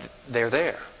 But they're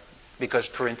there, because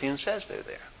Corinthians says they're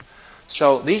there.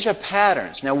 So these are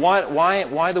patterns. Now,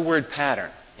 why the word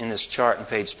pattern in this chart on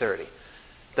page 30?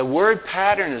 The word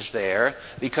pattern is there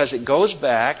because it goes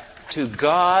back to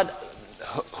God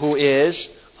who is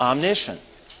omniscient.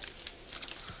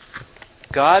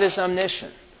 God is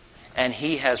omniscient. And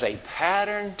He has a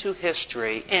pattern to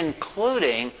history,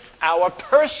 including our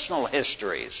personal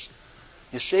histories.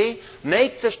 You see?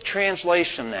 Make this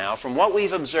translation now from what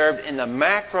we've observed in the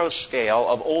macro scale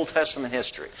of Old Testament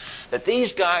history. That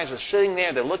these guys are sitting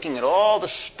there, they're looking at all the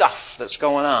stuff that's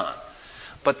going on.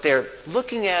 But they're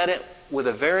looking at it with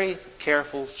a very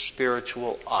careful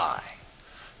spiritual eye.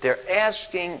 They're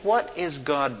asking, what is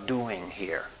God doing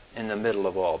here in the middle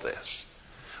of all this?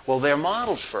 Well, they're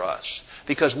models for us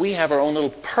because we have our own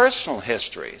little personal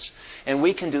histories and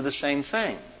we can do the same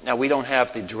thing. Now, we don't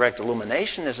have the direct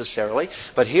illumination necessarily,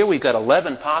 but here we've got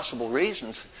 11 possible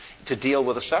reasons to deal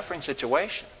with a suffering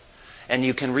situation. And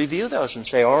you can review those and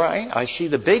say, all right, I see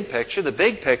the big picture. The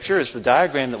big picture is the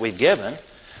diagram that we've given,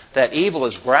 that evil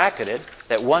is bracketed,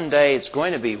 that one day it's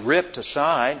going to be ripped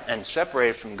aside and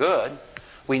separated from good.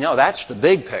 We know that's the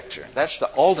big picture. That's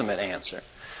the ultimate answer.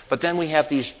 But then we have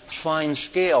these fine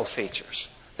scale features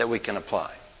that we can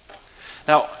apply.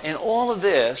 Now, in all of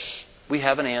this, we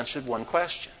haven't answered one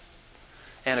question.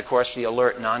 And of course, the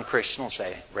alert non-Christian will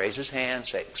say, raise his hand,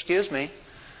 say, excuse me,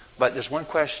 but there's one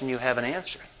question you haven't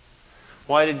answered.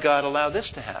 Why did God allow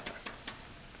this to happen?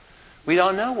 We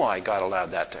don't know why God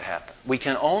allowed that to happen. We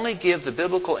can only give the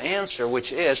biblical answer,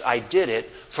 which is, I did it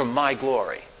for my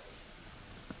glory.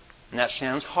 And that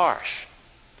sounds harsh.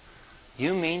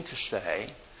 You mean to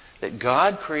say that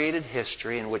God created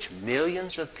history in which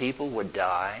millions of people would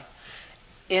die,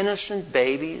 innocent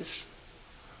babies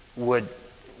would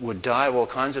die of all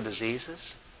kinds of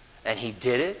diseases, and He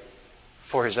did it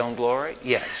for His own glory?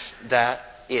 Yes, that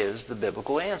is the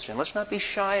biblical answer. And let's not be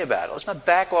shy about it. Let's not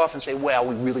back off and say, well,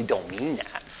 we really don't mean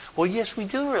that. Well, yes, we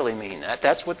do really mean that.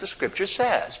 That's what the Scripture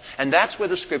says. And that's where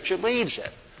the Scripture leads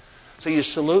it. So you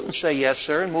salute and say, yes,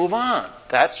 sir, and move on.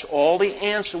 That's all the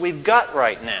answer we've got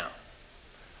right now.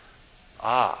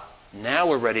 Now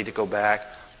we're ready to go back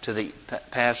to the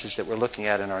passage that we're looking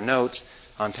at in our notes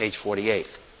on page 48.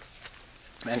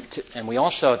 And we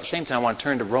also, at the same time, want to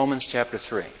turn to Romans chapter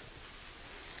 3.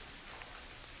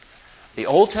 The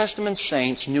Old Testament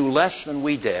saints knew less than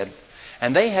we did,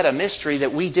 and they had a mystery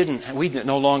that we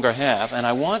no longer have. And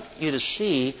I want you to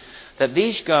see that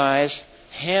these guys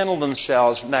handled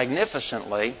themselves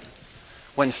magnificently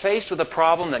when faced with a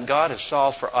problem that God has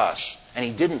solved for us, and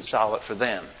He didn't solve it for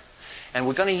them. And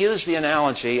we're going to use the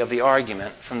analogy of the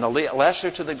argument from the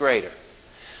lesser to the greater.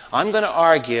 I'm going to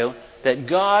argue that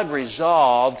God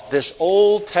resolved this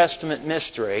Old Testament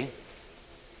mystery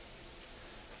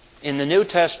in the New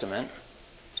Testament,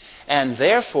 and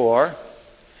therefore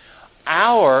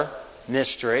our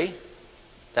mystery,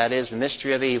 that is, the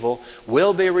mystery of evil,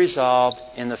 will be resolved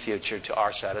in the future to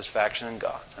our satisfaction in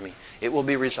God. I mean, it will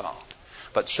be resolved.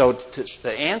 But so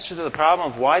the answer to the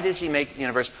problem of why did He make the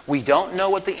universe, we don't know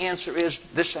what the answer is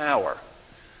this hour.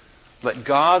 But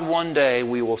God, one day,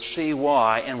 we will see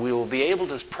why, and we will be able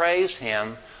to praise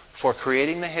Him for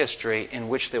creating the history in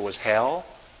which there was hell,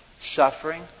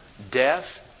 suffering, death,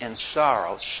 and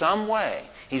sorrow. Some way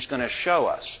He's going to show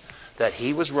us that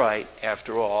He was right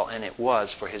after all, and it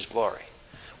was for His glory.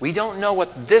 We don't know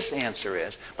what this answer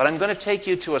is, but I'm going to take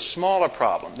you to a smaller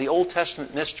problem, the Old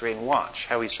Testament mystery, and watch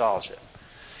how He solves it.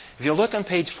 If you look on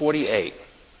page 48,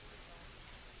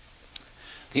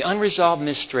 the unresolved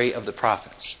mystery of the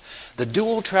prophets. The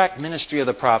dual-track ministry of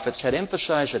the prophets had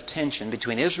emphasized the tension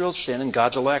between Israel's sin and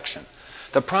God's election.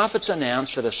 The prophets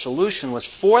announced that a solution was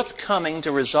forthcoming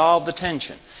to resolve the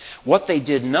tension. What they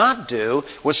did not do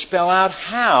was spell out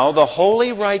how the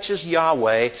holy, righteous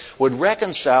Yahweh would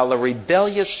reconcile the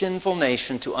rebellious, sinful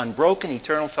nation to unbroken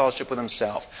eternal fellowship with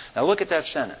Himself. Now look at that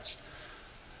sentence.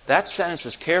 That sentence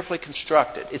is carefully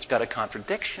constructed. It's got a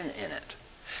contradiction in it.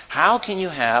 How can you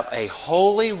have a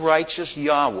holy, righteous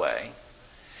Yahweh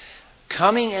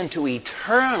coming into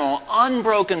eternal,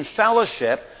 unbroken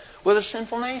fellowship with a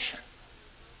sinful nation?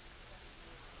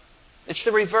 It's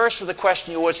the reverse of the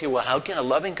question you always hear, well, how can a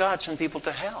loving God send people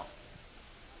to hell?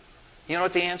 You know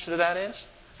what the answer to that is?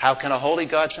 How can a holy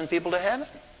God send people to heaven?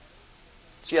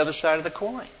 It's the other side of the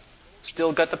coin.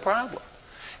 Still got the problem.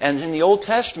 And in the Old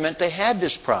Testament, they had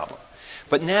this problem.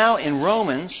 But now in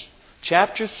Romans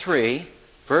chapter 3,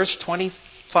 verse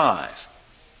 25,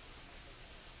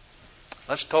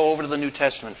 let's go over to the New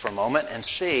Testament for a moment and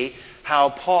see how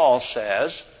Paul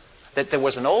says that there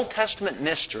was an Old Testament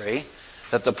mystery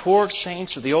that the poor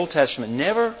saints of the Old Testament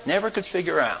never could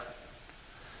figure out.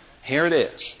 Here it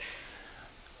is.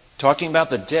 Talking about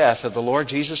the death of the Lord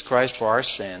Jesus Christ for our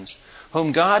sins,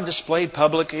 whom God displayed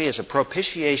publicly as a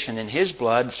propitiation in His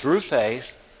blood through faith.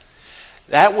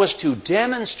 That was to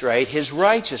demonstrate His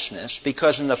righteousness,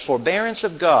 because in the forbearance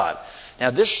of God.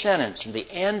 Now this sentence in the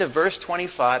end of verse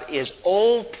 25 is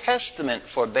Old Testament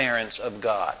forbearance of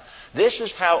God. This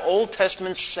is how Old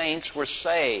Testament saints were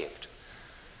saved.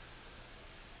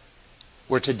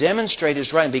 Were to demonstrate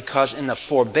His right, because in the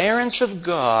forbearance of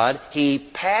God, He,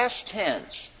 past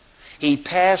tense, He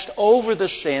passed over the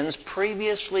sins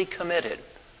previously committed.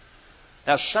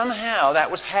 Now somehow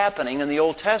that was happening in the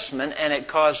Old Testament, and it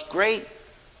caused great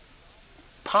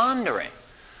pondering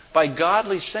by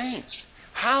godly saints.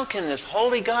 How can this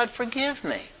holy God forgive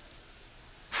me?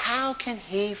 How can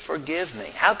He forgive me?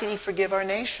 How can He forgive our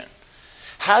nation?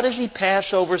 How does He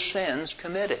pass over sins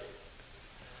committed?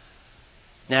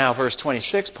 Now, verse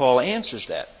 26, Paul answers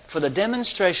that. For the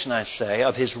demonstration, I say,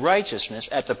 of His righteousness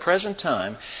at the present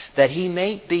time, that He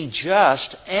may be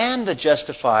just and the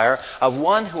justifier of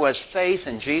one who has faith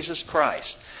in Jesus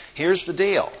Christ. Here's the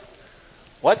deal.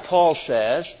 What Paul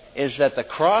says is that the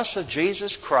cross of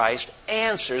Jesus Christ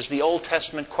answers the Old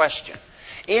Testament question.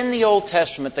 In the Old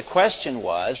Testament, the question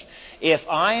was, if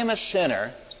I am a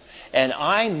sinner and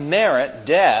I merit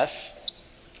death,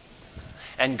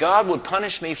 and God would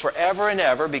punish me forever and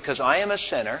ever because I am a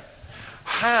sinner,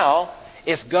 how,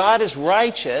 if God is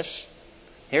righteous,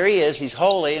 here He is, He's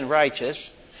holy and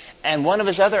righteous, and one of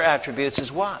His other attributes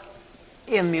is what?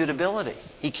 Immutability.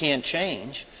 He can't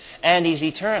change. And He's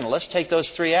eternal. Let's take those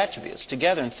three attributes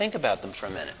together and think about them for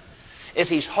a minute. If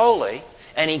He's holy,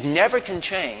 and He never can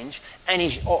change, and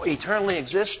He's eternally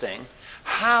existing,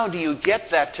 how do you get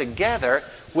that together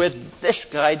with this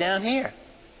guy down here?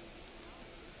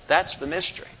 That's the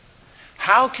mystery.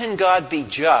 How can God be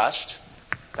just?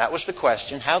 That was the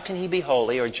question. How can He be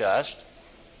holy or just?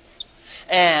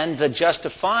 And the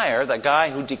justifier, the guy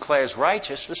who declares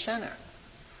righteous the sinner.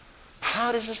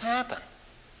 How does this happen?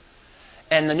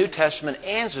 And the New Testament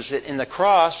answers it in the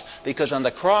cross, because on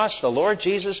the cross the Lord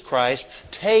Jesus Christ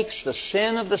takes the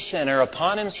sin of the sinner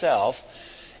upon Himself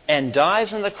and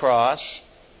dies on the cross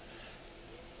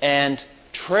and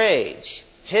trades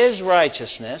His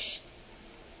righteousness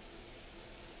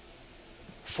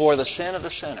for the sin of the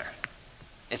sinner.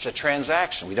 It's a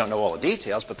transaction. We don't know all the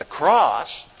details, but the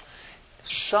cross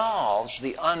solves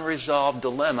the unresolved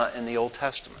dilemma in the Old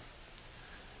Testament.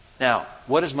 Now,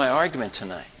 what is my argument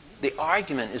tonight? The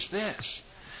argument is this,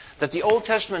 that the Old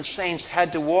Testament saints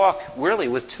had to walk really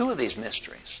with two of these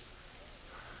mysteries.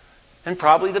 And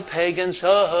probably the pagans,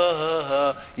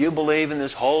 you believe in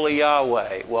this holy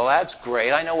Yahweh. Well, that's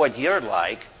great. I know what you're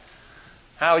like.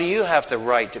 How do you have the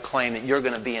right to claim that you're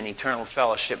going to be in eternal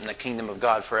fellowship in the kingdom of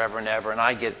God forever and ever, and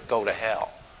I go to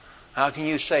hell? How can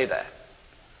you say that?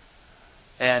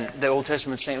 And the Old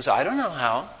Testament saints say, I don't know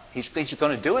how. He's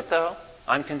going to do it, though.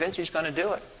 I'm convinced He's going to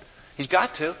do it. He's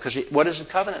got to, because what does the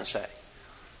covenant say?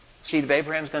 Seed of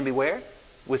Abraham is going to be where?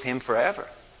 With him forever.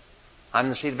 I'm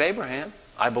the seed of Abraham.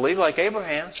 I believe like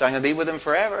Abraham, so I'm going to be with him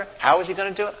forever. How is He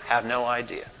going to do it? I have no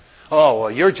idea. Oh,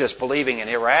 well, you're just believing in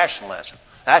irrationalism.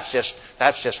 That's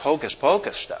just hocus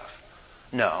pocus stuff.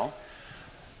 No.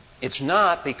 It's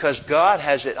not, because God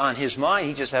has it on His mind.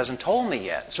 He just hasn't told me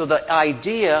yet. So the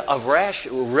idea of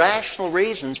rational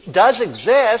reasons does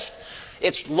exist.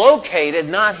 It's located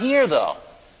not here, though.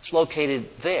 It's located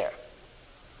there.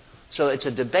 So it's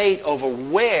a debate over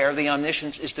where the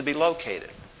omniscience is to be located.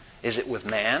 Is it with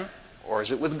man or is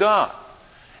it with God?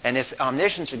 And if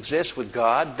omniscience exists with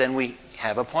God, then we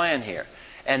have a plan here.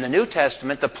 And the New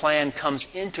Testament, the plan comes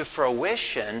into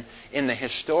fruition in the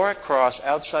historic cross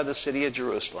outside the city of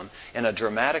Jerusalem in a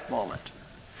dramatic moment.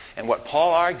 And what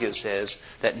Paul argues is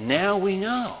that now we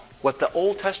know what the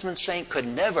Old Testament saint could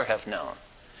never have known.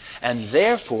 And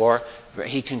therefore,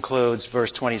 he concludes,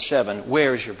 verse 27,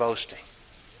 where is your boasting?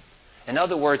 In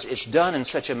other words, it's done in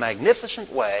such a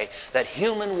magnificent way that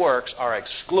human works are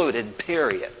excluded,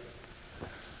 period.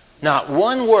 Not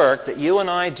one work that you and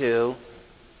I do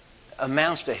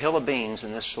amounts to a hill of beans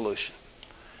in this solution.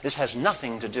 This has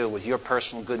nothing to do with your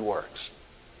personal good works.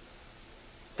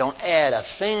 Don't add a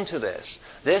thing to this.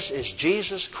 This is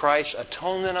Jesus Christ's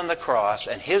atonement on the cross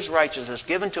and His righteousness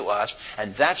given to us,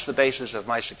 and that's the basis of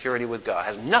my security with God.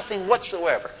 It has nothing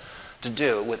whatsoever to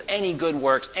do with any good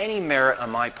works, any merit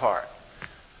on my part.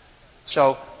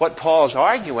 So what Paul is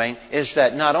arguing is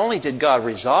that not only did God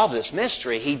resolve this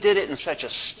mystery, He did it in such a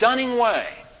stunning way.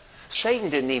 Satan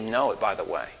didn't even know it, by the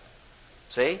way.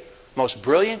 See? Most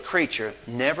brilliant creature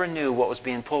never knew what was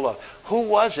being pulled off. Who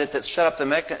was it that set up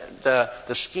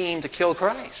the scheme to kill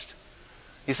Christ?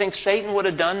 You think Satan would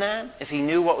have done that if he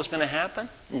knew what was going to happen?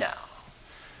 No.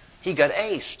 He got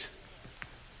aced.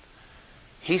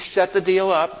 He set the deal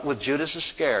up with Judas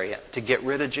Iscariot to get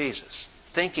rid of Jesus,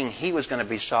 thinking he was going to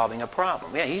be solving a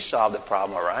problem. Yeah, he solved the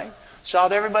problem, all right.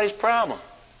 Solved everybody's problem.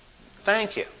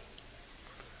 Thank you.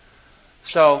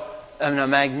 So, in a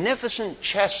magnificent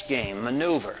chess game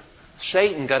maneuver,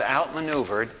 Satan got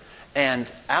outmaneuvered,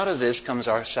 and out of this comes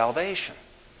our salvation.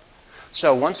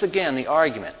 So once again, the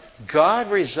argument. God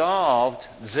resolved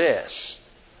this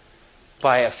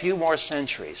by a few more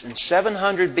centuries. In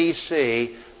 700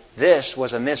 BC, this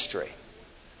was a mystery.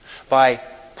 By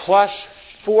plus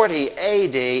 40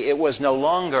 AD, it was no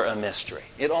longer a mystery.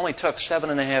 It only took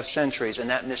 7.5 centuries,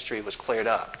 and that mystery was cleared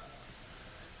up.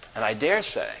 And I dare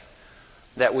say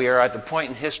that we are at the point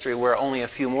in history where only a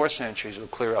few more centuries will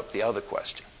clear up the other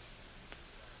question.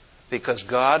 Because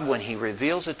God, when He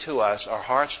reveals it to us, our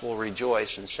hearts will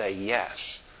rejoice and say,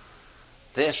 yes,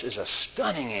 this is a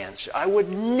stunning answer. I would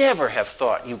never have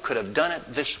thought you could have done it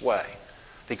this way.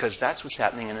 Because that's what's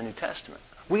happening in the New Testament.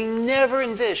 We never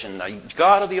envisioned the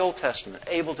God of the Old Testament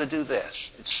able to do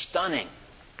this. It's stunning.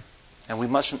 And we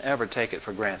mustn't ever take it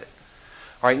for granted.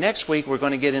 All right, next week we're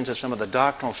going to get into some of the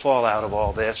doctrinal fallout of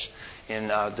all this in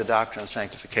the doctrine of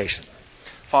sanctification.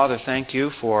 Father, thank you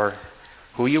for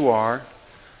who you are,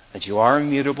 that you are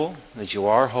immutable, that you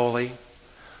are holy,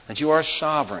 that you are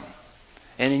sovereign,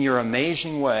 and in your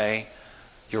amazing way,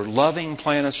 your loving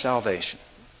plan of salvation,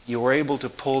 you are able to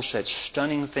pull such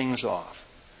stunning things off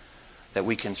that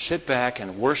we can sit back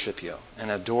and worship you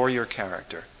and adore your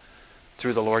character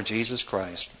through the Lord Jesus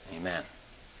Christ. Amen.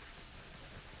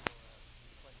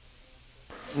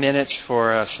 Minutes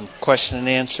for some question and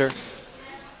answer.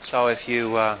 So if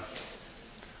you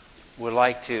would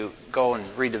like to go and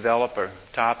redevelop a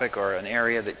topic or an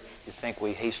area that you think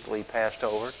we hastily passed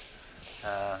over,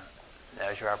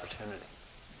 now's your opportunity.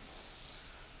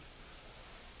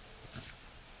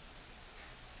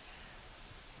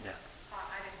 Yeah.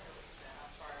 I didn't know what you said.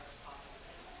 I'm sorry, I was talking.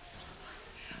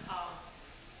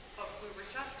 But we were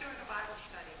just doing a Bible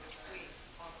study this week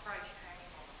on Christ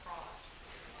hanging on the cross.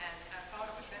 And I thought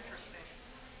it was interesting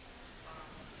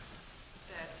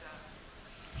that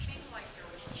it seemed like there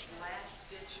was this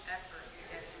last-ditch effort to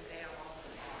get him nailed on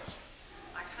the cross.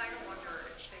 I kind of wonder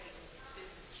if Satan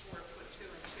didn't sort of put two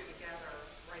and two together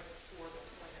right before the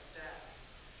point of death.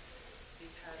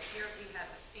 Because here he had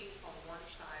the thief on one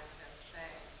side of him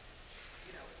saying,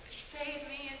 you know, save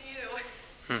me and you.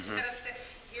 Mm-hmm.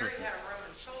 Here he had a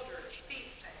Roman soldier at his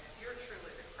feet saying, if you're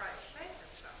truly the Christ, save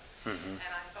yourself. Mm-hmm.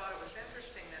 And I thought it was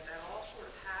interesting that all sort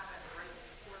of happened right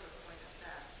before the point of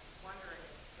death. Wondering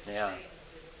if Yeah. Satan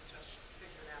didn't just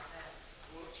figure it out then.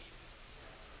 Whoops.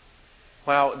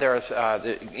 Well,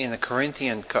 in the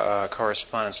Corinthian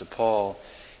correspondence of Paul,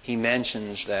 he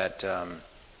mentions that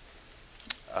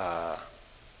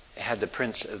had the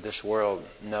prince of this world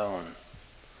known,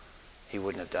 he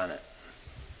wouldn't have done it.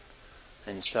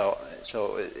 And so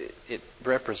it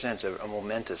represents a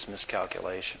momentous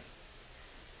miscalculation.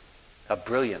 A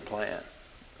brilliant plan,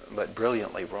 but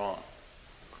brilliantly wrong.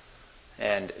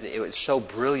 And it was so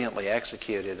brilliantly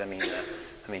executed. I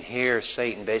mean, here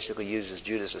Satan basically uses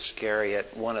Judas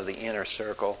Iscariot, one of the inner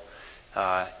circle.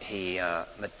 He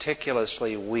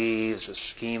meticulously weaves a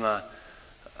schema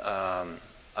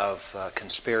of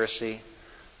conspiracy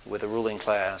with the ruling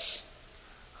class.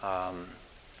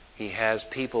 He has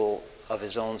people of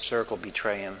his own circle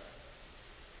betray him.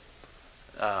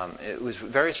 It was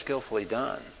very skillfully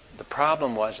done. The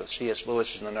problem was that C.S.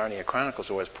 Lewis in the Narnia Chronicles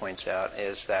always points out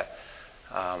is that,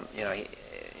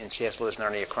 in C.S. Lewis'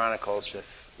 Narnia Chronicles,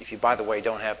 if you, by the way,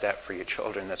 don't have that for your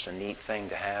children, that's a neat thing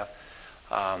to have.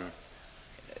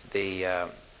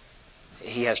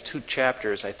 He has 2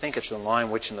 chapters. I think it's The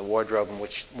Lion, Witch, and the Wardrobe, in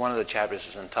which one of the chapters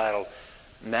is entitled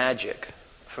Magic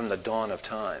from the Dawn of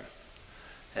Time.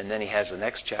 And then he has the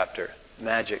next chapter,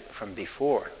 Magic from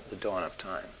Before the Dawn of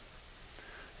Time.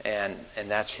 And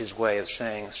that's his way of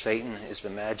saying Satan is the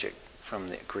magic from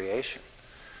the creation.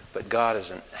 But God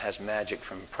has magic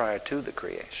from prior to the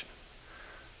creation.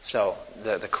 So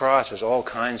the cross has all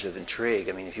kinds of intrigue.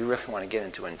 I mean, if you really want to get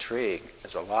into intrigue,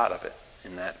 there's a lot of it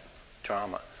in that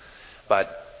drama. But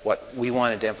what we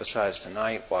wanted to emphasize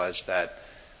tonight was that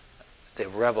the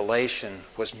revelation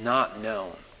was not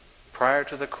known. Prior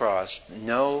to the cross,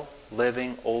 no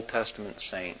living Old Testament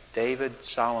saint, David,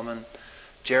 Solomon,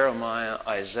 Jeremiah,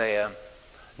 Isaiah,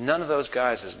 none of those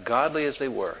guys, as godly as they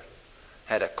were,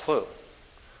 had a clue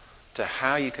to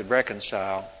how you could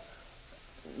reconcile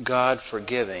God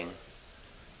forgiving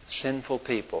sinful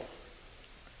people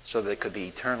so that it could be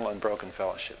eternal unbroken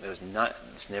fellowship.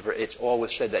 It's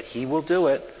always said that He will do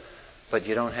it, but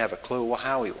you don't have a clue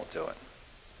how He will do it.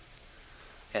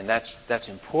 And that's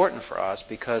important for us,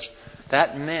 because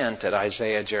that meant that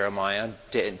Isaiah, Jeremiah,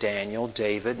 Daniel,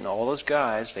 David, and all those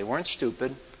guys, they weren't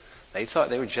stupid. They thought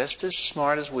they were just as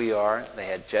smart as we are. They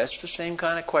had just the same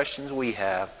kind of questions we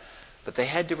have, but they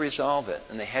had to resolve it,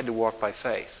 and they had to walk by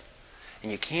faith.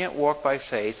 And you can't walk by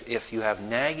faith if you have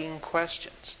nagging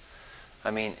questions.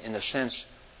 I mean, in the sense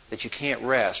that you can't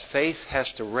rest. Faith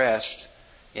has to rest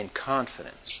in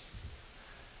confidence.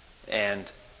 And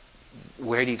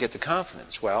where do you get the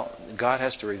confidence? Well, God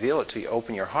has to reveal it to you.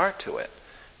 Open your heart to it.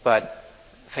 But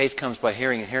faith comes by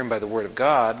hearing, and hearing by the Word of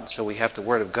God. So we have the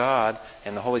Word of God,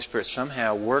 and the Holy Spirit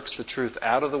somehow works the truth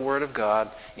out of the Word of God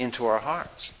into our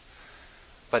hearts.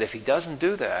 But if He doesn't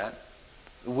do that,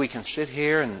 we can sit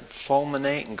here and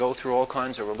fulminate and go through all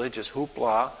kinds of religious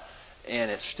hoopla,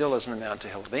 and it still doesn't amount to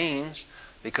hill beans,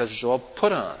 because it's all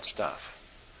put on stuff.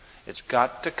 It's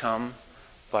got to come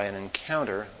by an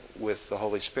encounter with the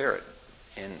Holy Spirit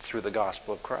through the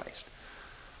gospel of Christ.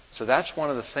 So that's one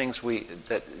of the things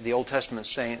that the Old Testament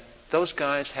is saying. Those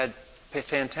guys had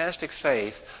fantastic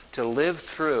faith to live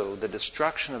through the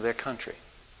destruction of their country.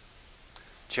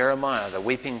 Jeremiah, the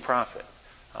weeping prophet.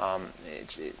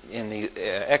 In the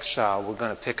exile, we're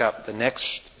going to pick up the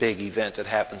next big event that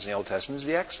happens in the Old Testament is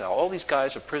the exile. All these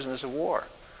guys are prisoners of war.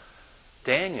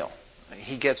 Daniel,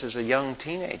 he gets as a young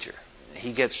teenager.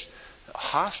 He gets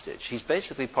hostage. He's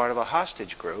basically part of a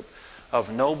hostage group of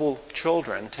noble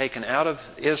children taken out of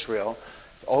Israel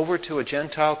over to a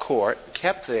Gentile court,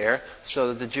 kept there so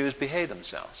that the Jews behave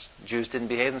themselves. The Jews didn't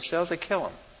behave themselves, they kill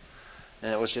them.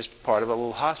 And it was just part of a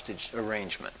little hostage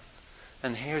arrangement.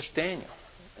 And here's Daniel.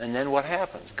 And then what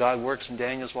happens? God works in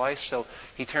Daniel's life, so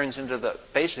he turns into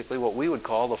basically what we would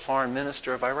call the foreign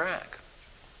minister of Iraq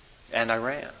and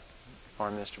Iran.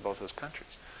 Foreign minister of both those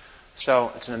countries.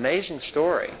 So it's an amazing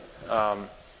story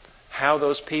how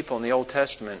those people in the Old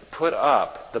Testament put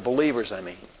up, the believers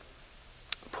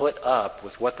put up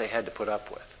with what they had to put up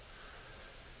with.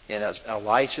 In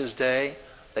Elisha's day,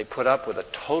 they put up with a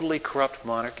totally corrupt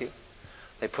monarchy.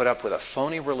 They put up with a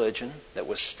phony religion that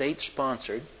was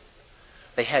state-sponsored.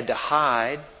 They had to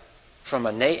hide from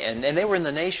a nation, and they were in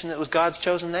the nation that was God's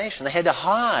chosen nation. They had to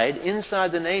hide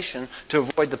inside the nation to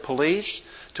avoid the police,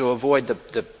 to avoid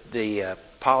the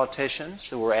politicians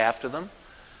who were after them,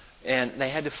 and they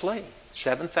had to flee.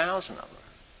 7,000 of them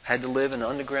had to live in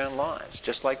underground lives,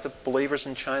 just like the believers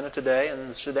in China today and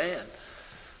the Sudan.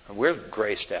 And we're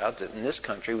graced out that in this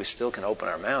country we still can open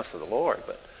our mouth for the Lord,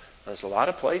 but there's a lot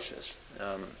of places.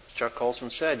 Chuck Colson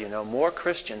said, more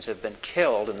Christians have been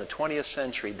killed in the 20th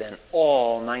century than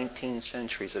all 19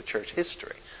 centuries of church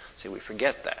history. See, we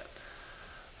forget that.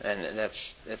 And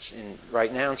that's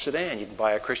right now in Sudan, you can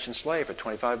buy a Christian slave for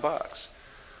 $25.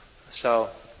 So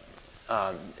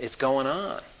it's going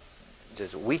on.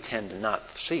 Just, we tend to not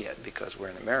see it because we're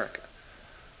in America.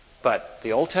 But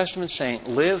the Old Testament saint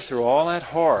lived through all that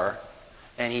horror,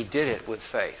 and he did it with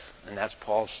faith. And that's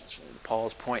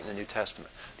Paul's point in the New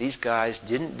Testament. These guys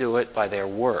didn't do it by their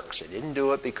works. They didn't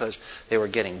do it because they were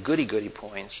getting goody-goody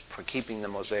points for keeping the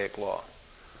Mosaic Law.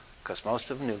 Because most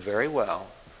of them knew very well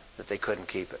that they couldn't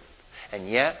keep it. And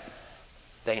yet,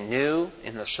 they knew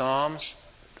in the Psalms,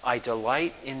 I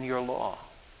delight in your law.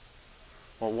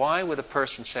 Well, why would a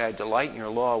person say, I delight in your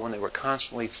law, when they were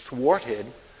constantly thwarted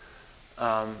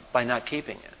by not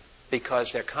keeping it?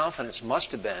 Because their confidence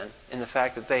must have been in the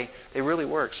fact that they really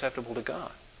were acceptable to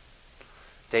God.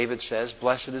 David says,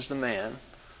 blessed is the man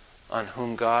on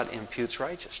whom God imputes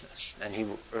righteousness, and he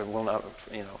will not,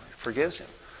 forgives him.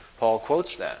 Paul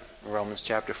quotes that in Romans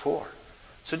chapter 4.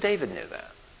 So David knew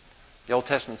that. The Old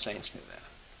Testament saints knew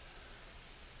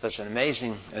that.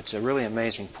 It's a really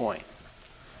amazing point.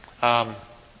 Are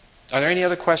there any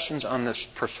other questions on this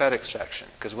prophetic section?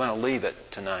 Because we want to leave it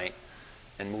tonight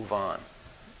and move on.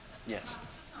 Yes. Just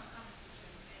on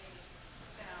Constitution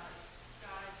A about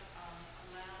God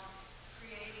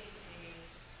creating a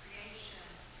creation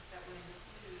that would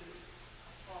include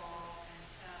a fall and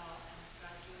hell, and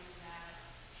God doing that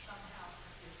somehow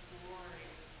for His glory.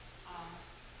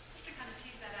 Just to kind of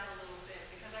tease that out a little bit,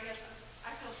 because I guess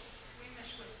I feel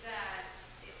squeamish with that.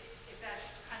 If that's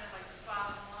kind of like the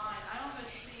bottom line, I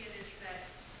almost see it as that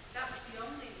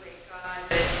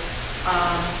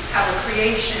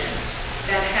creation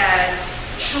that had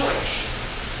choice.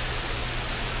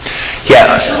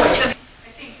 Yeah. Choice. I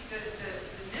think the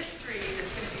mystery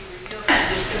that's going to be revealed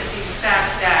is going to be the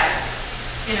fact that,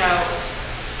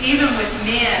 even with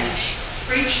man's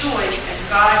free choice and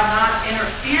God not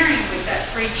interfering with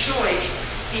that free choice,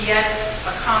 He yet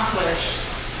accomplished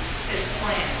His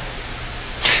plan.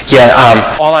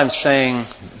 Yeah, all I'm saying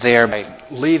there, by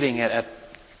leaving it at,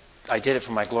 I did it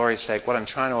for my glory's sake, what I'm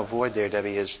trying to avoid there,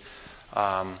 Debbie, is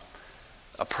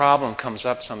a problem comes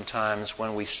up sometimes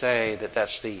when we say that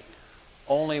that's the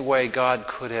only way God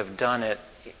could have done it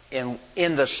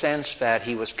in the sense that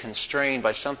He was constrained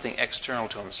by something external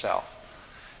to Himself.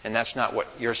 And that's not what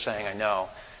you're saying, I know.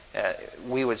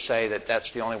 We would say that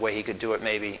that's the only way He could do it,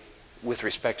 maybe with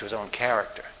respect to His own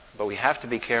character. But we have to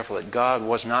be careful that God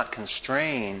was not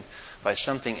constrained by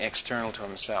something external to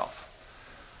Himself.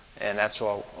 And that's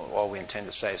all we intend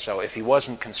to say. So if He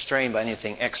wasn't constrained by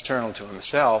anything external to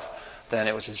Himself, then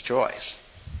it was His choice.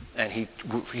 And he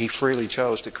freely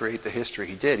chose to create the history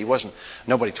He did.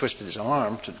 Nobody twisted His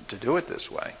arm to do it this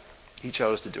way. He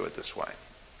chose to do it this way.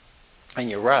 And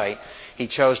you're right, He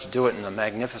chose to do it in a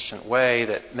magnificent way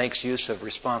that makes use of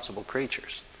responsible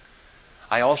creatures.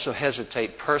 I also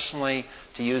hesitate personally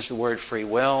to use the word free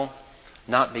will,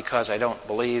 not because I don't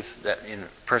believe that in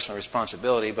personal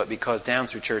responsibility, but because down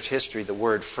through church history the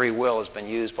word free will has been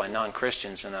used by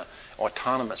non-Christians in an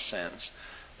autonomous sense,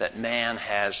 that man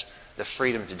has the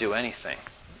freedom to do anything.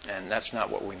 And that's not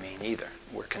what we mean either.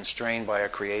 We're constrained by our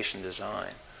creation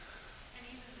design. And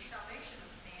even the salvation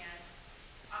of man,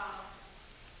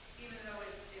 even though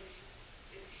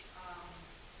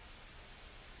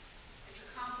it's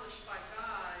accomplished by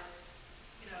God,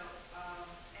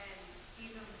 and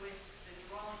even with the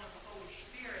drawing of the Holy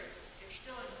Spirit, it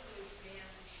still includes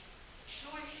man's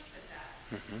choice to that.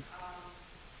 Mm-hmm.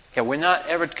 Yeah, we're not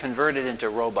ever converted into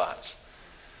robots.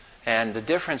 And the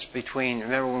difference between,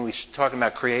 remember when we were talking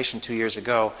about creation 2 years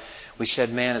ago, we said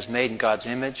man is made in God's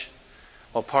image?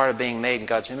 Well, part of being made in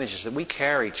God's image is that we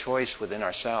carry choice within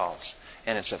ourselves.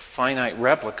 And it's a finite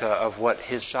replica of what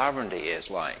His sovereignty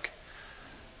is like.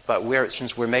 But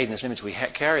since we're made in His image, we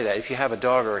carry that. If you have a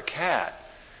dog or a cat,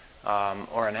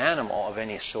 or an animal of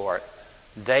any sort,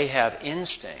 they have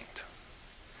instinct.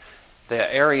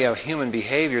 The area of human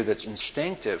behavior that's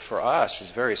instinctive for us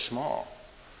is very small.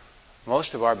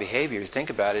 Most of our behavior, think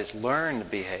about it, is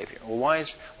learned behavior. Well,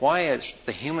 why does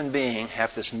the human being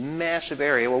have this massive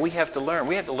area? Well, we have to learn.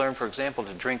 We have to learn, for example,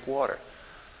 to drink water.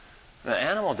 An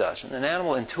animal doesn't. An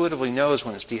animal intuitively knows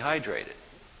when it's dehydrated.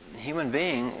 A human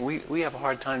being, we have a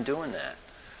hard time doing that.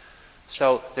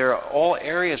 So there are all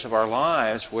areas of our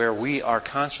lives where we are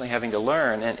constantly having to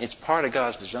learn, and it's part of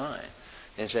God's design,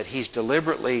 is that He's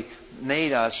deliberately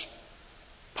made us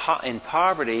in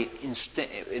poverty in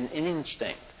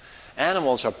instinct.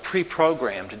 Animals are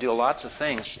pre-programmed to do lots of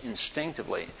things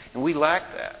instinctively, and we lack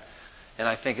that. And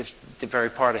I think it's the very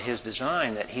part of His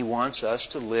design that He wants us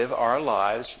to live our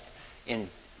lives in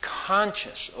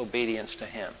conscious obedience to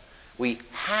Him. We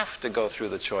have to go through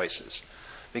the choices,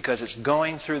 because it's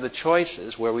going through the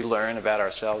choices where we learn about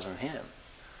ourselves and Him.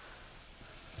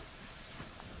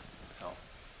 So,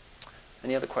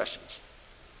 any other questions?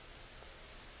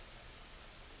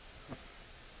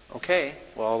 Okay,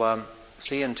 well,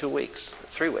 see you in 2 weeks,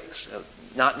 3 weeks.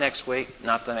 Not next week,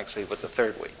 not the next week, but the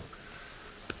third week.